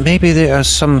maybe there are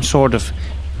some sort of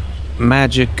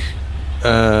magic.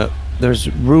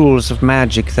 There's rules of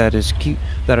magic that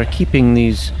are keeping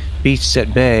these beasts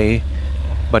at bay,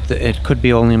 but it could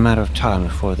be only a matter of time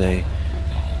before they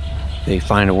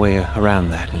find a way around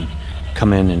that and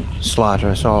come in and slaughter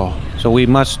us all. So we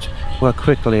must work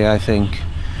quickly, I think.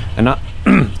 And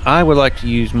I would like to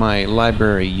use my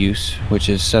library use, which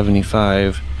is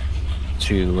 75,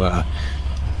 to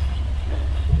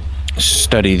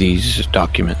study these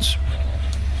documents.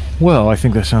 Well, I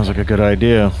think that sounds like a good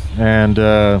idea. And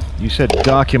you said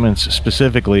documents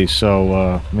specifically,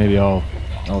 so maybe I'll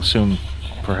assume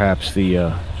perhaps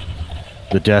the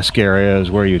the desk area is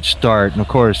where you'd start. And of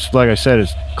course, like I said,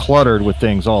 it's cluttered with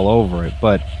things all over it.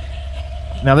 But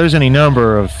now there's any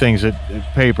number of things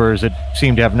papers that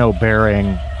seem to have no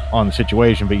bearing on the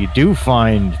situation, but you do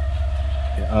find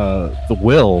the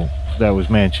will that was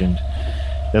mentioned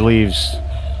that leaves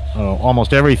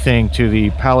almost everything to the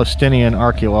Palestinian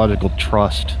Archaeological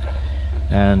Trust.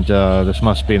 And this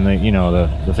must be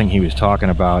the thing he was talking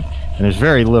about. And there's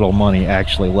very little money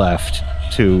actually left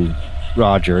to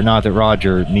Roger. Not that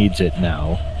Roger needs it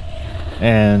now.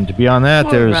 And beyond that,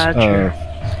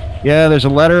 there's a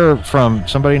letter from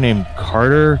somebody named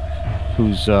Carter,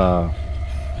 who's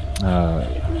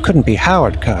couldn't be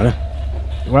Howard Carter.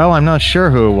 Well, I'm not sure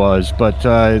who it was, but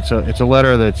it's a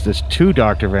letter that's to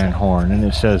Dr. Van Horn, and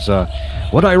it says,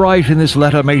 "What I write in this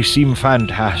letter may seem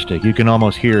fantastic. You can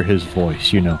almost hear his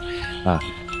voice,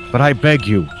 but I beg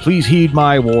you, please heed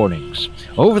my warnings.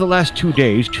 Over the last 2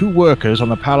 days, 2 workers on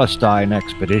the Palestine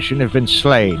expedition have been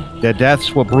slain. Their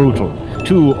deaths were brutal,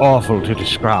 too awful to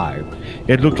describe.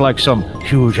 It looked like some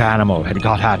huge animal had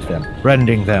got at them,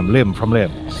 rending them limb from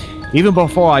limb. Even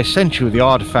before I sent you the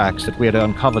artifacts that we had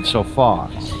uncovered so far,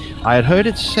 I had heard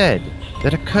it said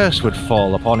that a curse would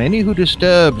fall upon any who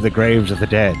disturbed the graves of the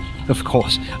dead. Of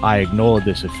course, I ignored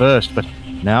this at first, but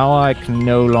now I can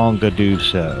no longer do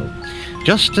so.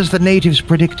 Just as the natives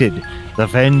predicted, the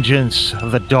vengeance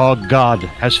of the dog god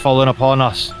has fallen upon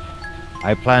us.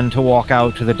 I plan to walk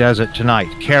out to the desert tonight,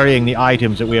 carrying the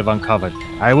items that we have uncovered.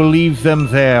 I will leave them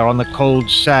there on the cold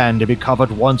sand to be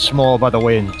covered once more by the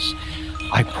winds.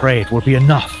 I pray it will be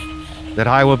enough, that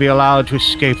I will be allowed to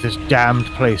escape this damned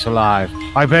place alive.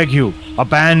 I beg you,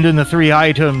 abandon the 3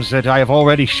 items that I have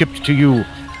already shipped to you,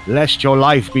 lest your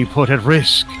life be put at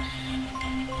risk."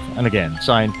 And again,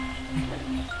 signed,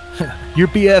 your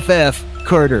BFF,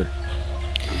 Carter.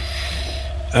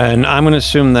 And I'm going to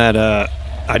assume that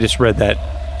I just read that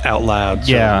out loud.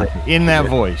 So yeah, in that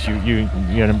voice. You're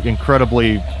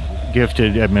incredibly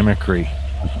gifted at mimicry.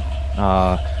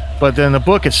 But then the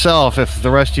book itself, if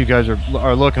the rest of you guys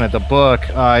are looking at the book,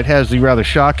 it has the rather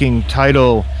shocking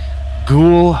title,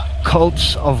 Ghoul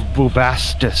Cults of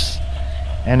Bubastis.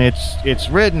 And it's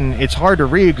written, it's hard to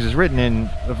read because it's written in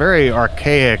a very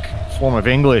archaic form of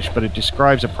English, but it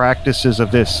describes the practices of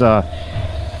this,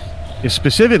 it's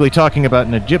specifically talking about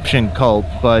an Egyptian cult,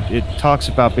 but it talks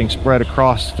about being spread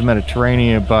across the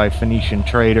Mediterranean by Phoenician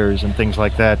traders and things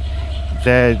like that,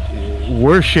 that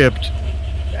worshipped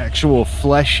actual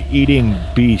flesh-eating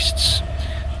beasts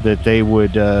that they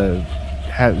would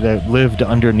that lived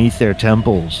underneath their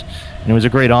temples. And it was a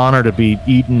great honor to be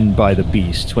eaten by the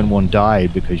beasts when one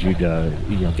died, because you'd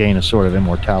gain a sort of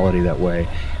immortality that way.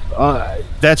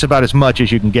 That's about as much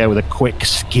as you can get with a quick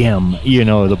skim,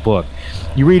 of the book.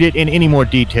 You read it in any more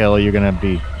detail, you're going to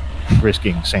be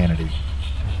risking sanity.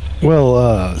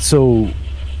 Well, so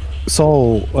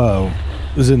Saul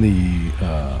was in the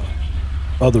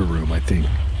other room, I think,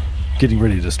 getting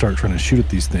ready to start trying to shoot at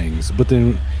these things. But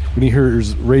then when he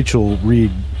hears Rachel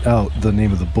read out the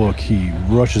name of the book, he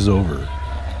rushes over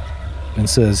and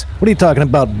says, "What are you talking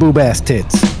about, boob-ass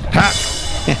tits?"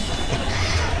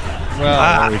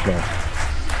 Well, there we go.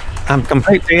 I'm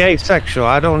completely asexual.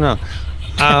 I don't know.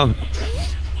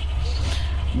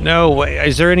 No way.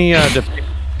 Is there any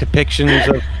depictions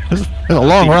of... It's a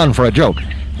long run for a joke.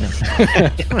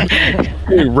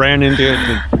 We ran into it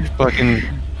to fucking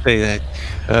say that.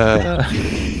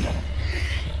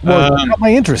 Well, you got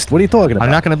my interest. What are you talking about?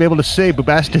 I'm not going to be able to say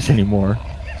Bubastis anymore.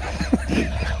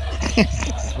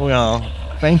 Well,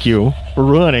 thank you for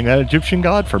ruining that Egyptian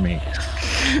god for me.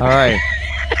 All right.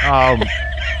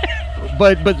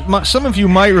 But some of you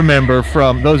might remember,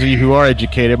 from those of you who are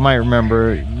educated, might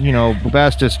remember,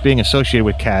 Bubastis being associated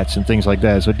with cats and things like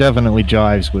that. So it definitely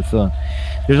jives with.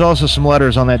 There's also some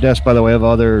letters on that desk, by the way,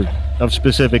 of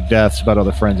specific deaths about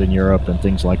other friends in Europe and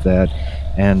things like that,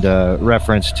 and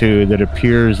reference to that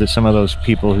appears that some of those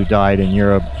people who died in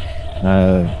Europe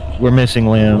were missing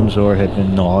limbs or had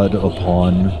been gnawed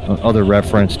upon. Other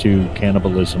reference to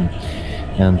cannibalism,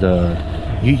 and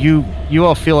you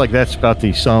all feel like that's about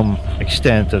the some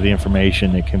extent of the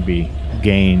information that can be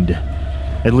gained,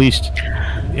 at least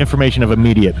information of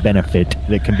immediate benefit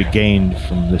that can be gained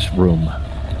from this room.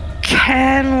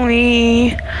 Can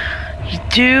we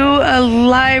do a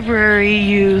library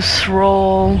use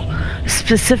roll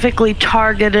specifically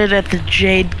targeted at the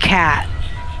Jade Cat?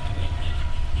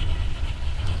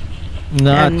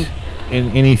 Not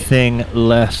in anything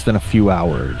less than a few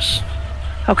hours.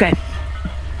 Okay.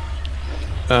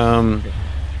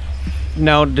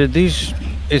 Now,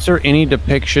 is there any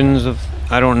depictions of...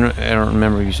 I don't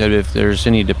remember if you said if there's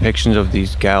any depictions of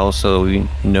these gals, so we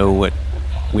know what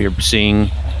we're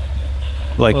seeing.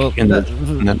 Like Well,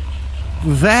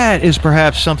 that is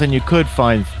perhaps something you could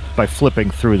find by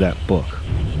flipping through that book.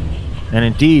 And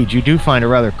indeed, you do find a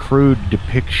rather crude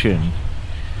depiction.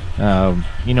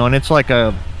 You know, and it's like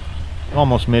a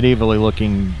almost medievally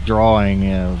looking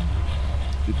drawing,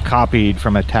 copied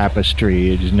from a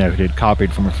tapestry. It is noted,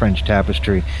 copied from a French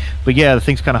tapestry. But yeah, the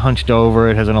thing's kind of hunched over.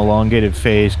 It has an elongated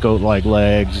face, goat-like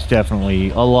legs. It's definitely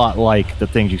a lot like the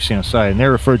things you've seen outside. And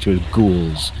they're referred to as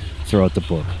ghouls throughout the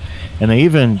book. And they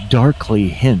even darkly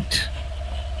hint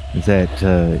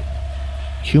that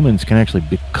humans can actually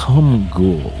become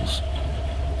ghouls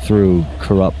through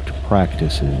corrupt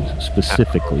practices,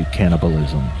 specifically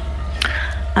cannibalism.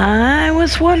 I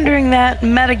was wondering that,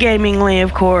 metagamingly,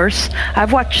 of course.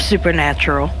 I've watched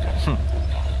Supernatural.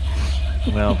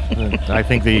 Well, I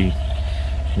think the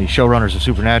showrunners of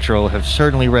Supernatural have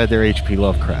certainly read their H.P.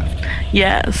 Lovecraft.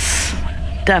 Yes,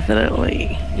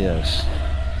 definitely. Yes.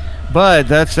 But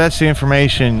that's the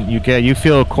information you get. You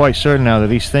feel quite certain now that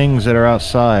these things that are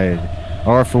outside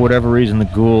are, for whatever reason, the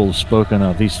ghouls spoken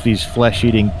of. These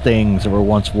flesh-eating things that were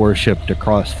once worshipped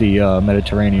across the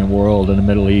Mediterranean world and the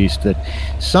Middle East, that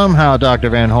somehow Dr.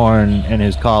 Van Horn and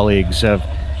his colleagues have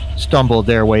stumbled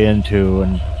their way into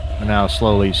and are now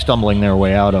slowly stumbling their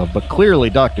way out of. But clearly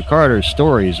Dr. Carter's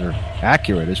stories are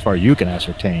accurate as far as you can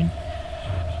ascertain,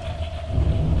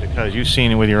 because you've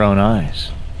seen it with your own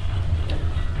eyes.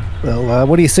 Well,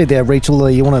 what do you say there, Rachel?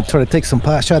 You want to try to take some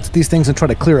pot shots at these things and try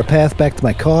to clear a path back to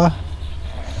my car?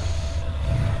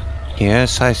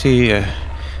 Yes, I see.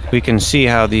 We can see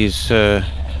how these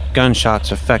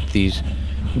gunshots affect these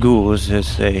ghouls,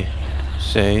 as they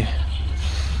say.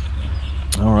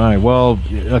 All right. Well,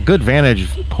 a good vantage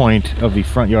point of the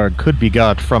front yard could be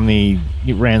got from the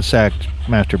ransacked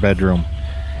master bedroom.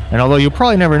 And although you'll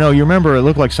probably never know, you remember it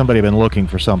looked like somebody had been looking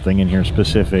for something in here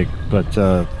specific, but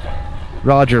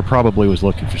Roger probably was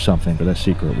looking for something, but that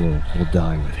secret will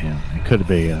die with him. It could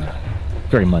be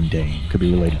very mundane. It could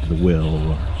be related to the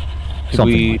will or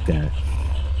something like that.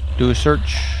 Do a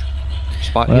search?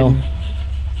 Spot well,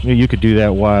 hidden? You could do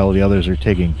that while the others are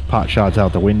taking pot shots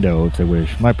out the window if they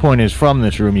wish. My point is, from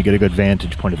this room you get a good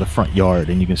vantage point of the front yard,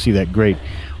 and you can see that great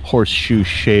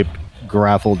horseshoe-shaped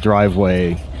gravel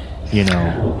driveway, you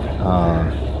know.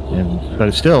 But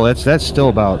it's still that's still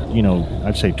about, you know,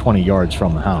 I'd say 20 yards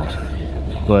from the house.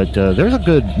 But there's a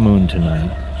good moon tonight,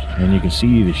 and you can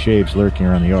see the shapes lurking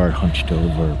around the yard, hunched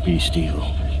over, bestial.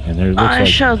 And there looks I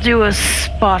shall do a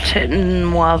spot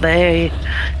hidden while they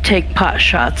take pot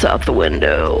shots out the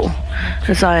window,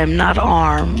 as I am not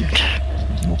armed.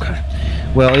 Okay.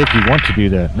 Well, if you want to do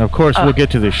that, and of course we'll get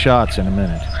to the shots in a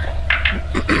minute.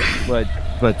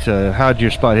 But how'd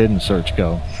your spot hidden search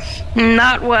go?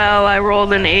 Not well. I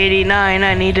rolled an 89.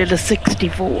 I needed a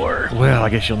 64. Well, I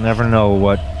guess you'll never know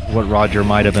what Roger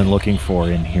might have been looking for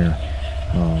in here.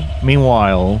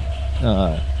 Meanwhile,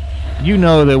 you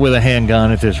know that with a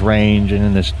handgun at this range and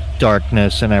in this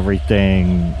darkness and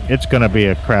everything, it's going to be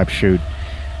a crapshoot,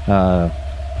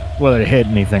 whether it hit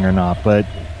anything or not. But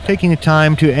taking the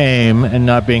time to aim and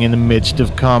not being in the midst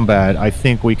of combat, I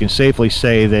think we can safely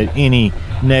say that any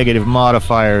negative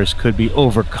modifiers could be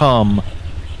overcome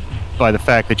by the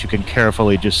fact that you can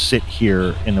carefully just sit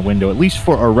here in the window, at least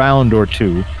for a round or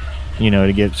two, you know,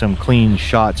 to get some clean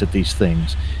shots at these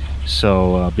things.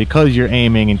 So because you're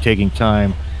aiming and taking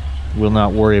time, we'll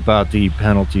not worry about the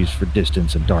penalties for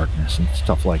distance and darkness and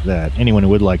stuff like that. Anyone who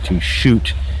would like to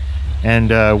shoot, and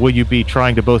will you be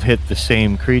trying to both hit the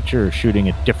same creature or shooting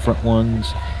at different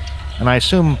ones? And I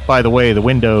assume, by the way, the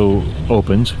window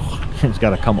opens. It's got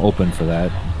to come open for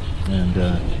that.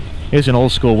 And it's an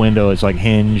old school window. It's like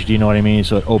hinged, you know what I mean?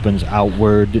 So it opens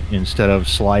outward instead of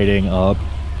sliding up.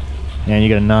 And you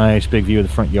get a nice big view of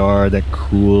the front yard. That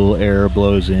cool air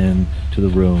blows in to the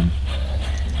room.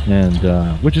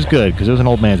 And which is good, because it was an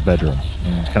old man's bedroom,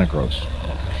 and it's kind of gross.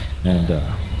 And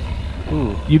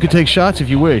you could take shots if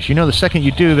you wish. You know, the second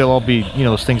you do, they'll all be, you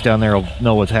know, those things down there will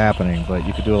know what's happening. But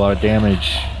you could do a lot of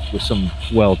damage with some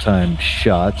well-timed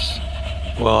shots.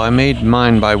 Well, I made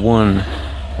mine by 1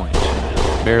 point.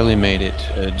 Barely made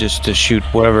it, just to shoot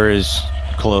whatever is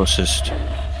closest.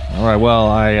 All right. Well,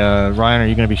 Ryan, are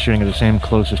you going to be shooting at the same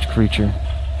closest creature?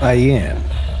 I am.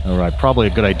 All right, probably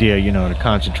a good idea, you know, to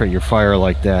concentrate your fire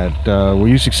like that. Were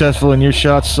you successful in your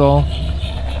shots, Saul?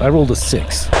 I rolled a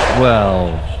 6.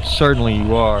 Well, certainly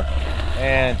you are.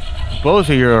 And both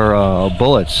of your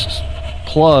bullets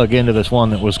plug into this one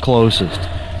that was closest.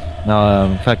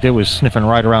 In fact, it was sniffing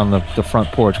right around the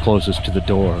front porch closest to the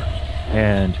door.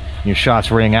 And your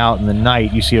shots ring out in the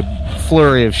night. You see a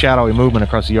flurry of shadowy movement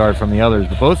across the yard from the others.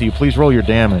 But both of you, please roll your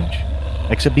damage.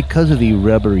 except because of the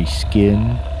rubbery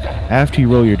skin, after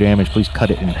you roll your damage, please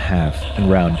cut it in half and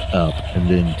round up, and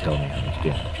then tell me how much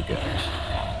damage you get.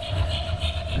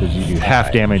 Because you do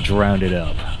half damage rounded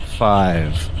up.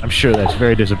 5. I'm sure that's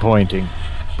very disappointing,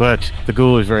 but the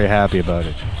ghoul is very happy about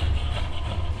it.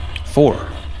 4.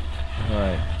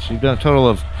 Alright, so you've done a total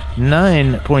of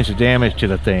 9 points of damage to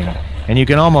the thing, and you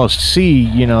can almost see,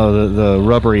 you know, the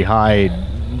rubbery hide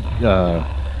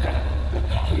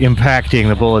impacting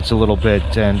the bullets a little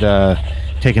bit and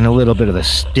taking a little bit of the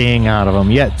sting out of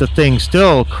them. Yet the thing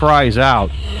still cries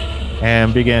out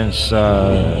and begins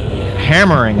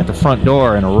hammering at the front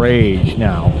door in a rage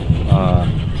now.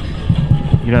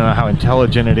 You don't know how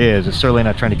intelligent it is. It's certainly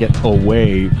not trying to get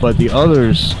away, but the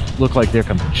others look like they're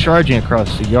charging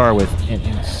across the yard with an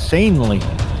insanely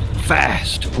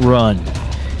fast run.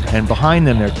 And behind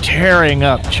them, they're tearing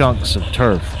up chunks of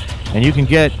turf. And you can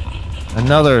get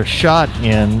another shot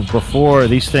in before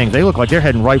these things. They look like they're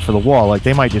heading right for the wall. Like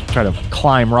they might just try to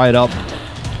climb right up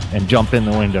and jump in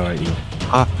the window at you.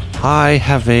 I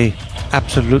have a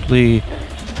absolutely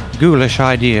ghoulish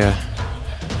idea.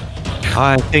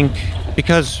 I think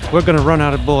because we're going to run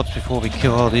out of bullets before we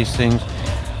kill all these things,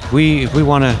 if we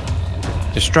want to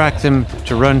distract them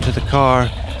to run to the car, I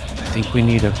think we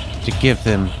need to give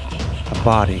them a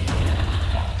body.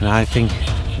 And I think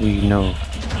we know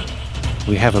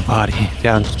we have a body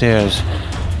downstairs.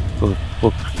 We'll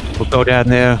go down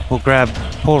there, we'll grab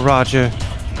poor Roger,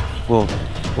 we'll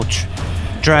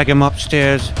drag him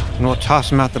upstairs, and we'll toss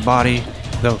him out the body.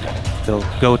 They'll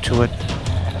go to it.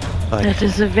 That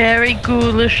is a very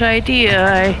ghoulish idea.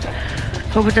 I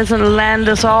hope it doesn't land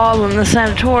us all in the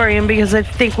sanatorium, because I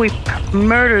think we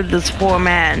murdered this poor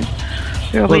man.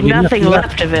 There'll be nothing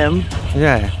left of him.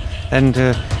 Yeah, and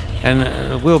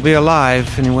we'll be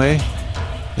alive anyway.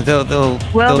 They'll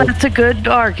that's a good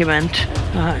argument.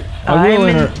 I'm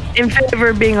in favor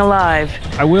of being alive.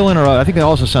 I will interrupt. I think that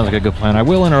also sounds like a good plan. I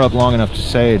will interrupt long enough to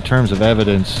say, in terms of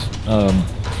evidence,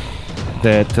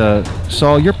 that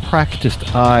Saul, your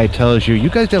practiced eye tells you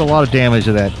guys did a lot of damage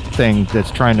to that thing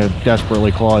that's trying to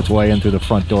desperately claw its way in through the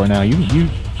front door. Now you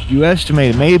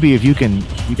estimate maybe if you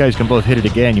guys can both hit it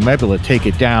again, you might be able to take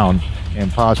it down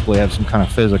and possibly have some kind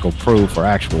of physical proof or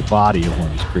actual body of one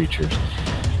of these creatures.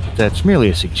 That's merely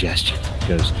a suggestion,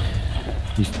 because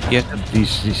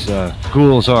these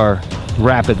ghouls are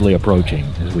rapidly approaching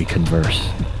as we converse.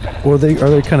 Or are they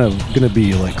kind of going to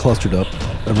be like clustered up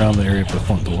around the area of the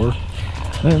front door?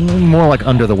 More like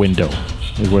under the window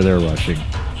is where they're rushing.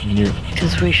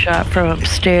 Because we shot from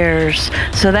upstairs,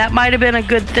 so that might have been a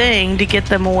good thing to get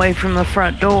them away from the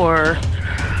front door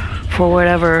for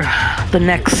whatever the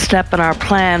next step in our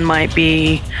plan might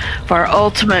be. Our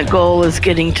ultimate goal is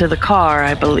getting to the car,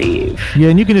 I believe. Yeah,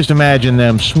 and you can just imagine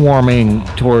them swarming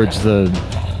towards the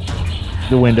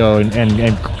window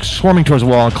and swarming towards the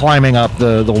wall and climbing up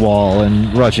the wall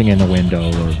and rushing in the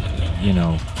window, or, you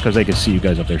know, because they can see you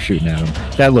guys up there shooting at them.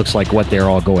 That looks like what they're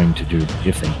all going to do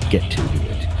if they get to do it.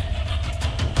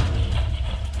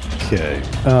 Okay.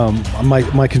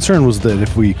 My concern was that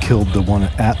if we killed the one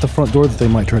at the front door, that they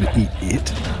might try to eat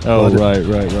it. Oh, right.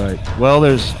 Well,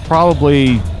 there's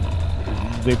probably...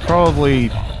 They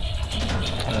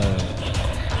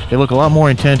look a lot more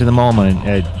intent in the moment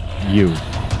at you.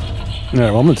 All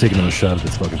right, well, I'm gonna take another shot at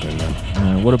this fucking thing then.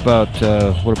 What about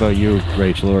you,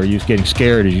 Rachel? Or are you getting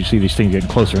scared as you see these things getting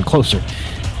closer and closer?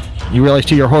 You realize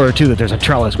to your horror too that there's a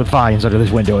trellis with vines under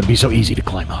this window. It'd be so easy to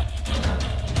climb up.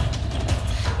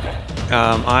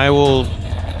 I will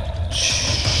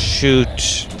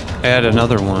shoot at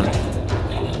another one.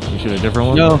 You shoot a different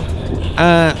one? No.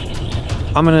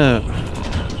 I'm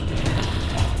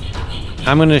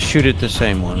gonna shoot at the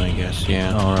same one, I guess.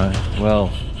 Yeah. All right. Well,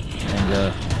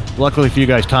 and luckily for you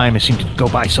guys, time seems to go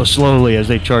by so slowly as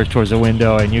they charge towards the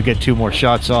window, and you get 2 more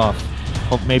shots off.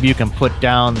 Hope maybe you can put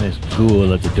down this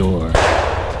ghoul at the door.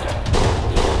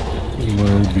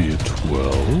 Will be a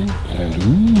 12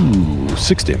 and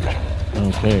 6 damage.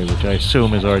 Okay, which I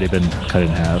assume has already been cut in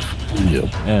half.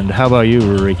 Yep. And how about you,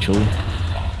 Rachel?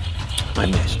 I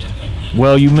missed.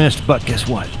 Well, you missed, but guess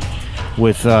what?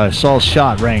 With Saul's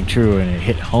shot rang true and it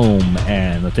hit home,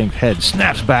 and the thing's head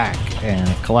snaps back and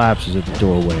it collapses at the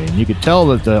doorway. And you could tell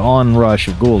that the onrush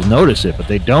of ghouls notice it, but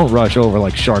they don't rush over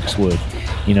like sharks would,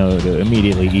 you know, to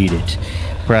immediately eat it.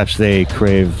 Perhaps they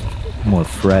crave more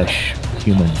fresh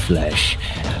human flesh.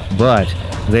 But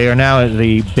they are now at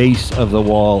the base of the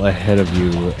wall ahead of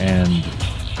you and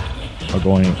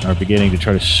are beginning to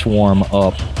try to swarm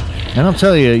up. And I'll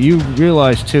tell you, you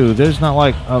realize too, this is not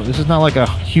like a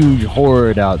huge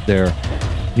horde out there.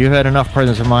 You've had enough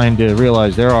presence of mind to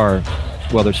realize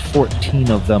there's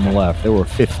 14 of them left. There were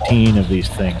 15 of these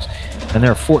things. and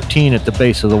there are 14 at the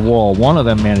base of the wall. One of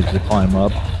them managed to climb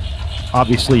up.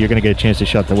 Obviously, you're going to get a chance to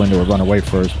shut the window or run away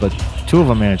first, but 2 of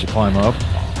them managed to climb up.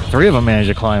 3 of them managed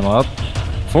to climb up.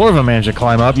 4 of them managed to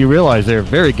climb up. You realize they're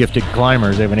very gifted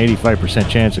climbers. They have an 85%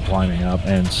 chance of climbing up.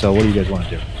 And so what do you guys want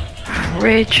to do?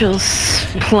 Rachel's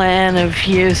plan of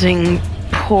using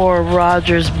poor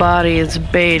Roger's body as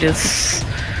bait is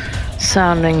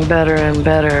sounding better and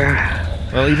better.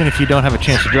 Well, even if you don't have a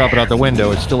chance to drop it out the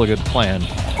window, it's still a good plan.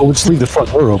 We'll just leave the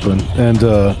front door open. And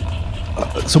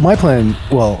so my plan,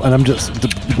 and I'm just...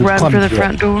 Run for the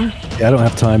front door? Yeah, I don't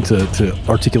have time to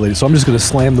articulate it, so I'm just going to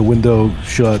slam the window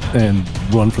shut and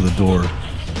run for the door.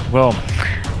 Well,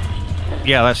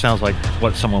 yeah, that sounds like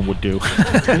what someone would do.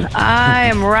 I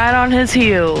am right on his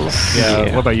heels. Yeah,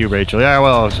 what about you, Rachel? Yeah,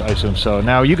 well, I assume so.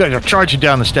 Now, you guys are charging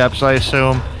down the steps, I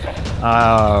assume.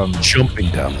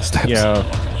 Jumping down the steps. Yeah,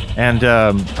 and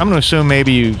I'm going to assume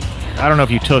maybe you... I don't know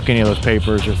if you took any of those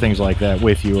papers or things like that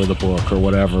with you, or the book or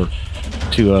whatever,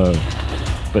 to...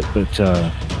 But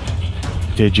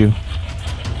did you?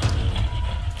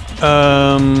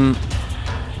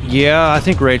 Yeah, I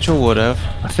think Rachel would have.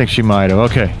 I think she might have.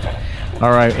 Okay.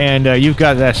 All right, and you've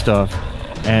got that stuff,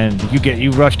 and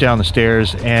you rush down the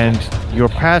stairs, and you're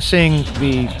passing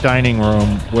the dining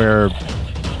room where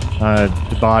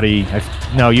the body...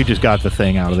 No, you just got the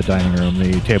thing out of the dining room,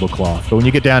 the tablecloth. But when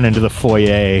you get down into the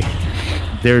foyer,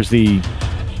 there's the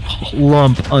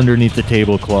lump underneath the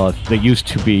tablecloth that used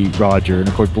to be Roger, and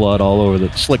of course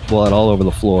slick blood all over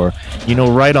the floor. You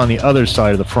know, right on the other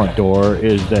side of the front door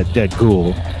is that dead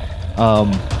ghoul.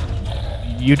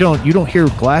 You don't hear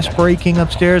glass breaking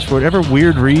upstairs for whatever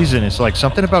weird reason. It's like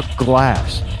something about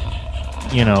glass,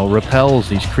 repels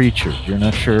these creatures. You're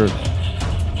not sure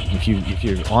if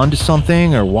you're onto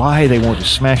something or why they won't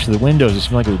just smash the windows. It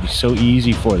seems like it would be so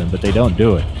easy for them, but they don't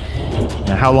do it.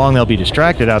 Now, how long they'll be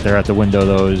distracted out there at the window,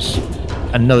 though, is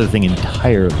another thing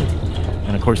entirely.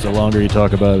 And of course, the longer you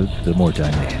talk about it, the more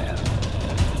time they have.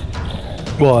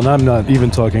 Well, and I'm not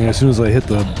even talking. As soon as I hit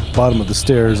the bottom of the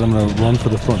stairs, I'm going to run for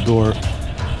the front door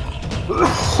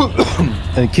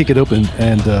and kick it open.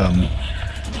 And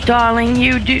darling,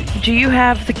 do you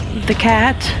have the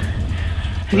cat?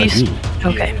 Have I you? do.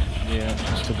 Okay. Yeah,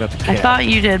 I still got the cat. I thought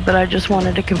you did, but I just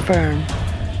wanted to confirm.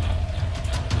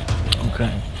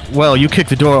 Okay. Well, you kick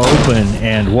the door open,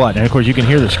 and what? And of course, you can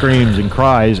hear the screams and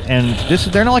cries. And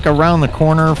they're not like around the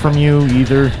corner from you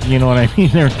either. You know what I mean?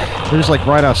 They're just like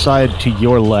right outside to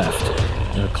your left.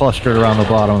 They're clustered around the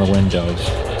bottom of the windows.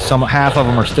 Half of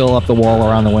them are still up the wall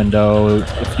around the window.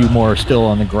 A few more are still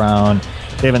on the ground.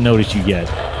 They haven't noticed you yet.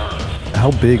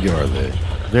 How big are they?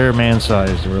 They're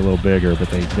man-sized. They're a little bigger, but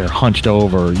they're hunched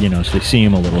over, so they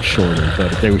seem a little shorter.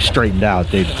 But if they were straightened out,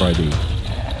 they'd probably be,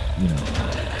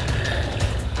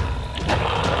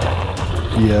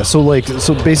 Yeah, so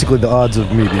basically the odds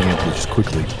of me being able to just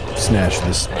quickly snatch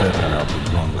this bedroom out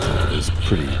and run with it is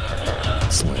pretty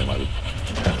slim, I would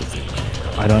have to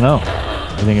think. I don't know.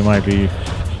 I think it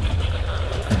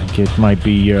might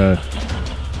be your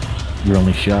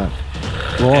only shot.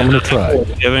 Well, I'm going to try.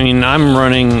 I mean, I'm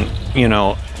running,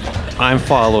 I'm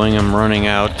following, I'm running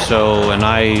out, and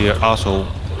I also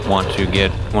want to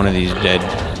get one of these dead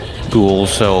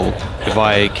ghouls, so if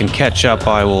I can catch up,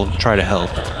 I will try to help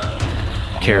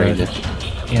carry this.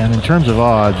 Yeah, and in terms of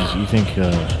odds, you think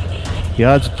the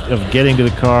odds of getting to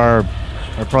the car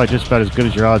are probably just about as good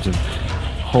as your odds of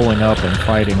holding up and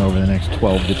fighting over the next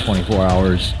 12 to 24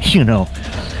 hours,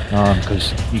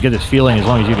 because you get this feeling as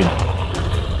long as you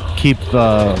can keep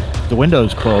the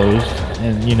windows closed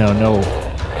and, no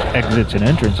exits and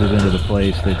entrances into the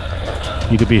place,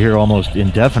 that you could be here almost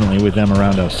indefinitely with them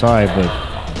around outside, but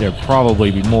there'll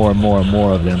probably be more and more and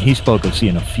more of them. He spoke of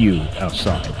seeing a few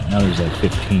outside. Now there's like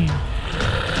 15.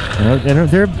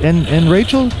 And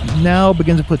Rachel now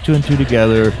begins to put 2 and 2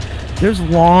 together. There's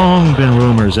long been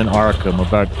rumors in Arkham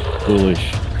about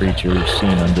ghoulish creatures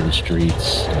seen under the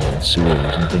streets and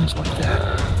sewers and things like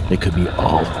that. They could be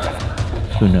all over.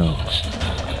 Who knows?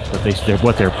 But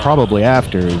what they're probably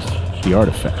after is the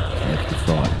artifact, like you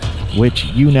thought, which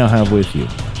you now have with you.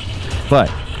 But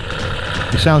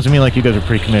it sounds to me like you guys are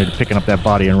pretty committed to picking up that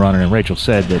body and running, and Rachel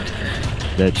said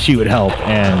that she would help,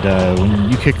 and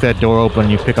when you kick that door open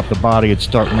and you pick up the body and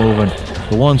start moving,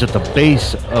 the ones at the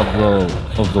base of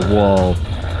the wall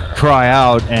cry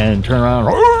out and turn around,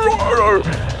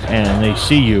 and they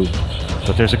see you,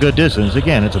 but there's a good distance.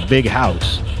 Again, it's a big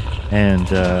house,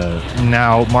 and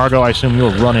now, Margo, I assume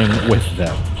you're running with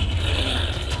them.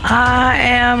 I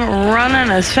am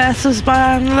running as fast as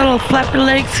my little flapper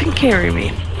legs can carry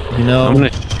me. I'm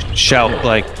gonna shout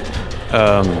like,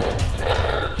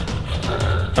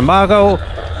 Margo,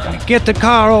 get the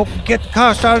car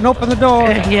started and open the door.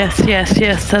 Yes,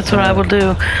 that's what I will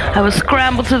do. I will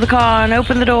scramble to the car and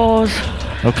open the doors.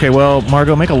 Okay, well,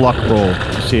 Margo, make a luck roll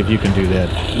to see if you can do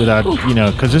that without,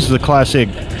 because this is a classic.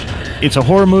 It's a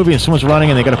horror movie and someone's running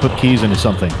and they got to put keys into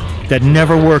something. That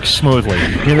never works smoothly.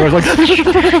 Like,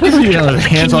 the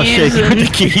hands all shaking with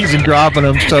the keys and dropping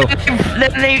them. So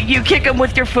then you kick them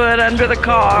with your foot under the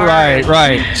car.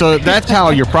 Right. So that's how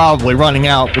you're probably running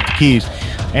out with the keys.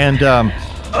 And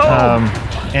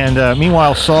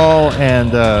meanwhile, Saul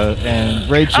and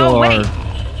Rachel are.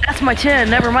 That's my 10.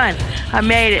 Never mind. I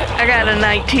made it. I got a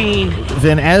 19.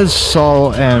 Then, as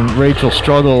Saul and Rachel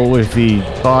struggle with the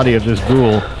body of this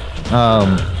ghoul,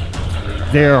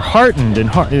 they're heartened and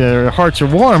their hearts are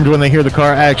warmed when they hear the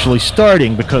car actually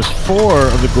starting, because 4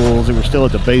 of the ghouls that were still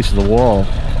at the base of the wall,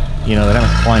 they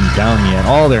haven't climbed down yet.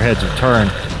 All their heads have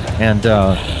turned, and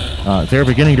they're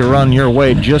beginning to run your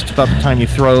way just about the time you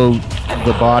throw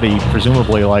the body,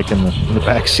 presumably like in the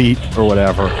back seat or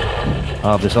whatever,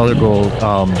 of this other ghoul. Do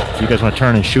you guys want to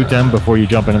turn and shoot them before you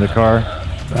jump into the car?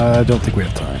 I don't think we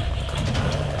have time.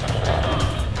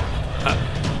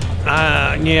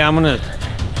 Yeah, I'm gonna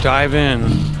dive in.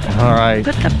 All right.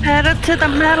 Put the pedal to the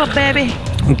metal, baby.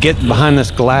 Get behind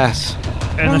this glass.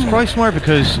 And it's probably smart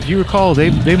because, if you recall, they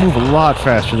move a lot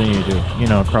faster than you do,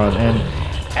 across. And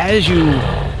as you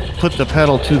put the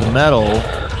pedal to the metal,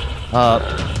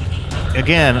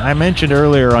 again, I mentioned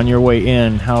earlier on your way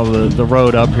in how the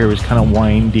road up here was kind of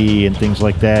windy and things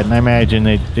like that. And I imagine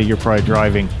that you're probably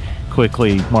driving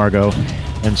quickly, Margo.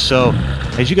 And so,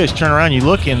 as you guys turn around, you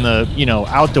look in the,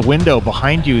 out the window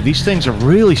behind you. These things are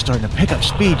really starting to pick up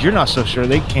speed. You're not so sure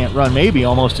they can't run maybe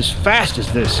almost as fast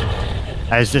as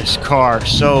this car.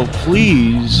 So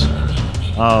please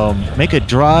make a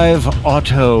drive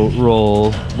auto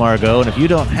roll, Margo. And if you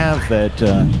don't have that,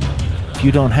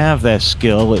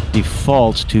 skill, it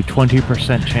defaults to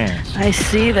 20% chance. I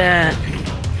see that.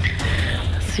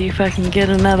 Let's see if I can get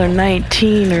another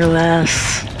 19 or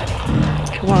less.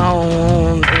 Come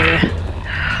on, baby.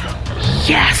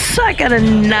 Yes, I got a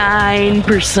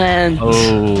 9%.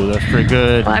 Oh, that's pretty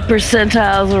good. My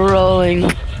percentiles are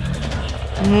rolling.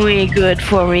 Muy good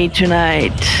for me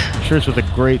tonight. I'm sure it's with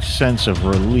a great sense of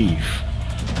relief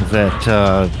that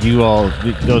you all,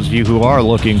 those of you who are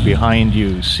looking behind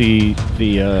you, see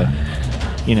the,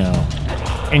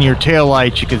 in your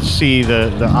taillights you can see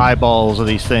the eyeballs of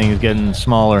these things getting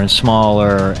smaller and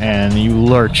smaller, and you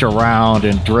lurch around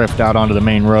and drift out onto the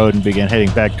main road and begin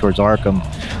heading back towards Arkham,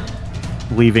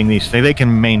 leaving these things. They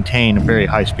can maintain a very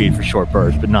high speed for short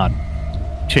bursts, but not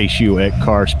chase you at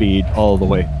car speed all the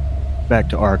way back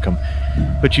to Arkham.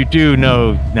 But you do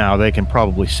know now they can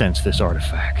probably sense this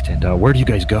artifact. And where do you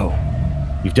guys go?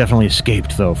 You've definitely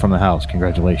escaped, though, from the house.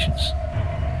 Congratulations.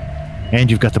 And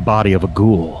you've got the body of a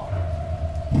ghoul.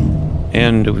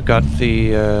 And we've got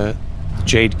the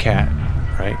jade cat,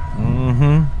 right?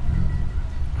 Mm-hmm.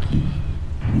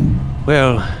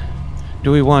 Well,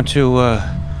 do we want to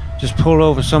just pull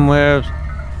over somewhere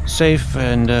safe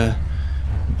and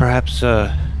perhaps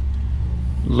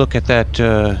look at that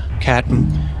cat in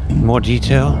more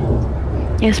detail?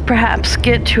 Yes, perhaps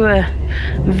get to a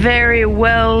very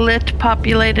well-lit,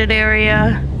 populated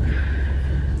area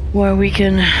where we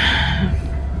can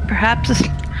perhaps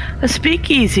a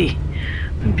speakeasy.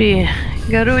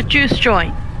 Go to a juice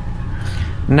joint.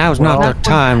 Now's not the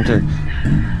time to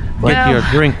get your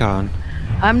drink on.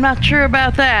 I'm not sure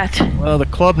about that. Well, the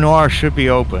Club Noir should be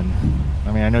open.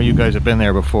 I mean, I know you guys have been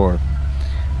there before.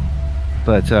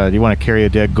 But do you want to carry a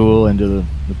dead ghoul into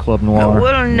the Club Noir?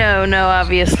 Well, no,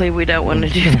 obviously we don't want to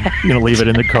do that. You're going to leave it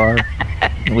in the car?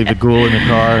 Leave the ghoul in the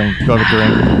car and go to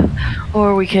drink?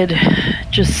 Or we could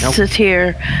just sit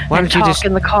here and talk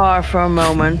in the car for a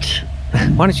moment.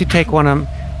 Why don't you take one of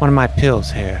my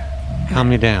pills here?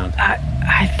 Calm you down.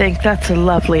 I think that's a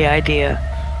lovely idea.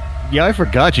 Yeah, I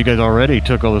forgot you guys already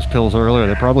took all those pills earlier.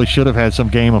 They probably should have had some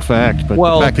game effect, but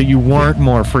the fact that you weren't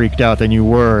more freaked out than you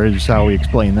were is how we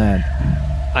explain that.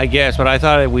 I guess, but I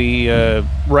thought that we,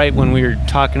 right when we were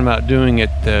talking about doing it,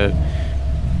 I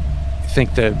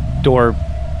think the door,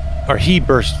 or he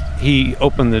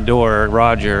opened the door,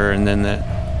 Roger, and then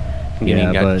he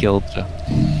got killed. So.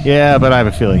 Yeah, but I have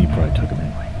a feeling you probably took them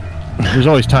anyway. There's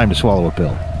always time to swallow a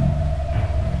pill.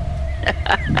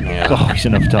 There's always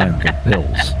enough time for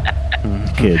pills.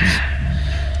 Kids.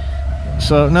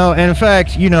 So no, and in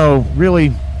fact, really,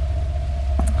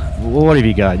 what have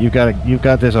you got? You've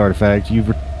got this artifact.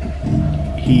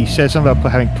 He said something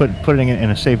about putting it in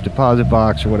a safe deposit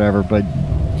box or whatever, but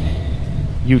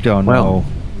you don't know.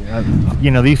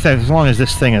 These things, as long as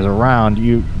this thing is around,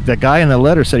 the guy in the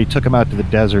letter said he took him out to the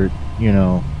desert,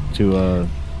 to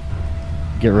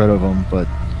get rid of them, but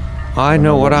I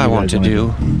know what I want to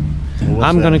do.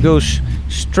 I'm going to go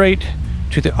straight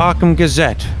to the Arkham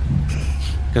Gazette,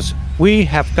 because we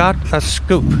have got a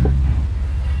scoop.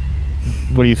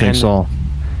 What do you think, Saul?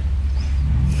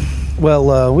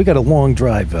 Well, we got a long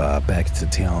drive back to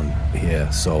town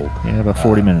here, so Yeah, about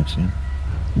 40 minutes. Yeah.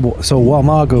 So while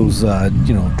Margo's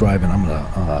driving, I'm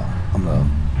gonna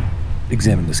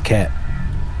examine this cat.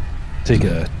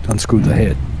 Unscrew the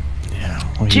head.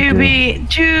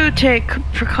 Do take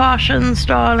precautions,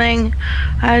 darling.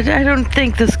 I don't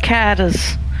think this cat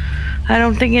is. I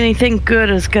don't think anything good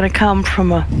is gonna come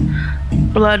from a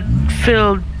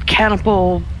blood-filled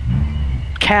cannibal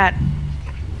cat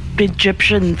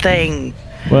Egyptian thing.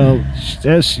 Well,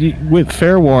 with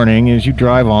fair warning, as you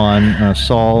drive on,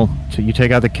 Saul, you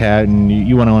take out the cat and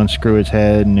you want to unscrew its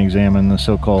head and examine the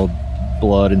so-called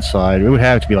blood inside. It would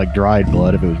have to be like dried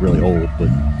blood if it was really old, but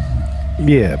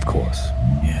yeah, of course.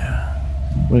 Yeah.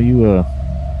 Well, you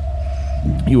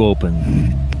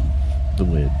open the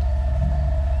lid,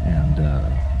 and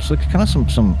it's like kind of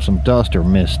some dust or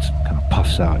mist kind of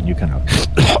puffs out, and you kind of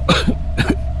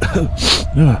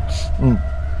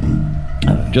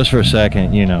just for a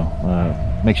second,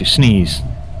 makes you sneeze.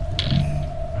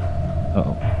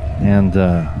 Uh-oh. And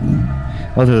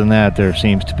other than that, there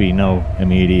seems to be no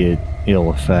immediate ill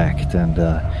effect, and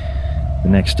the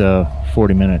next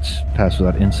 40 minutes pass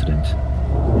without incident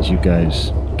as you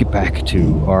guys get back to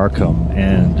Arkham.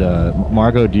 And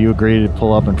Margo, do you agree to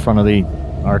pull up in front of the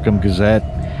Arkham Gazette?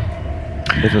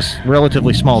 It's a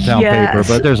relatively small town paper,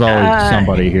 but there's always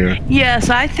somebody here. Yes,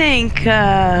 I think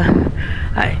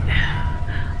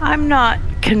I'm not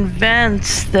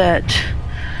convinced that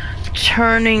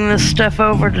turning this stuff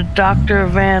over to Dr.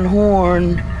 Van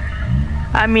Horn,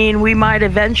 I mean, we might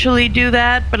eventually do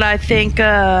that, but I think,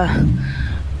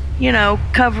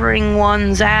 covering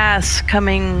one's ass,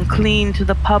 coming clean to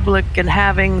the public and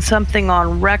having something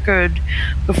on record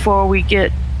before we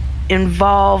get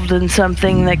involved in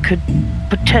something that could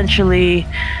potentially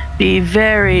be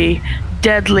very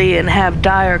deadly and have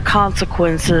dire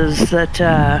consequences, that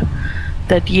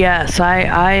yes,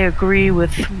 I agree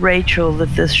with Rachel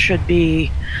that this should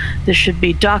be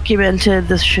documented,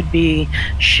 this should be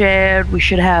shared. We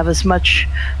should have as much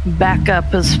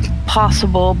backup as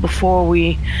possible before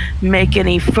we make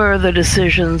any further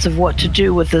decisions of what to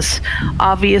do with this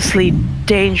obviously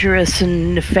dangerous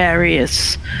and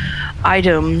nefarious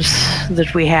items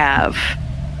that we have.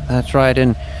 That's right,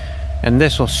 and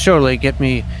this will surely get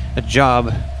me a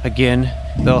job again.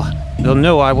 They'll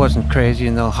know I wasn't crazy,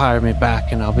 and they'll hire me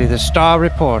back, and I'll be the star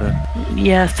reporter.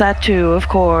 Yes, that too, of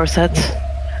course.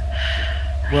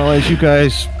 Well, as you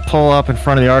guys pull up in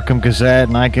front of the Arkham Gazette,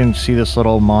 and I can see this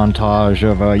little montage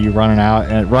of you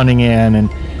running in,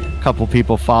 and a couple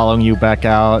people following you back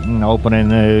out and opening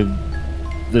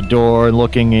the door and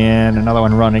looking in, another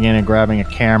one running in and grabbing a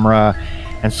camera,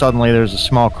 and suddenly there's a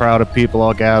small crowd of people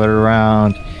all gathered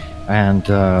around, and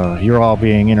you're all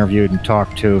being interviewed and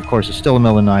talked to. Of course, it's still the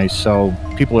middle of the night, so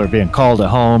people are being called at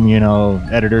home,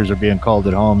 editors are being called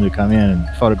at home to come in and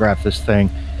photograph this thing.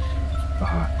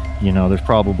 There's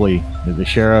probably, the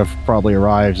sheriff probably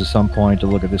arrives at some point to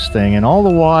look at this thing, and all the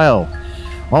while,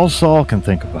 all Saul can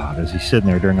think about is he's sitting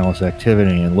there during all this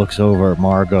activity and looks over at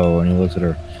Margo, and he looks at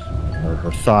her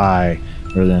thigh,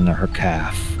 or then her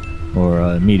calf, or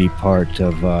a meaty part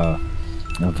of her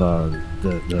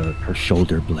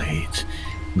shoulder blades.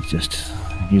 It's just,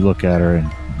 you look at her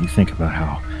and you think about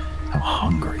how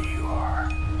hungry you are,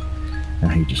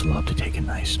 and how you just love to take a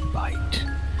nice bite.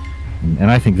 And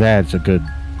I think that's a good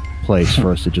place for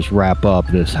us to just wrap up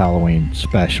this Halloween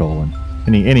special.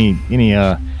 And any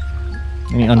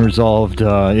unresolved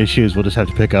issues we'll just have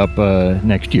to pick up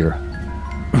next year.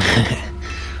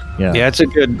 Yeah, it's a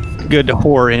good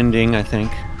horror ending, I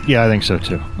think. Yeah, I think so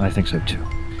too.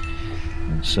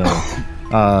 And so,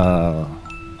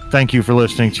 thank you for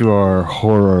listening to our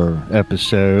horror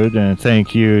episode, and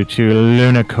thank you to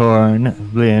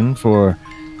Lunicorn Lynn for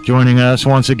joining us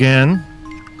once again.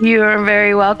 You are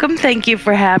very welcome. Thank you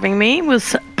for having me. It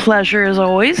was a pleasure as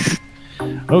always.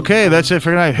 Okay, that's it for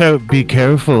tonight. Be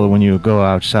careful when you go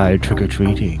outside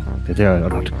trick-or-treating, that there are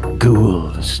not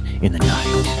ghouls in the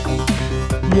night.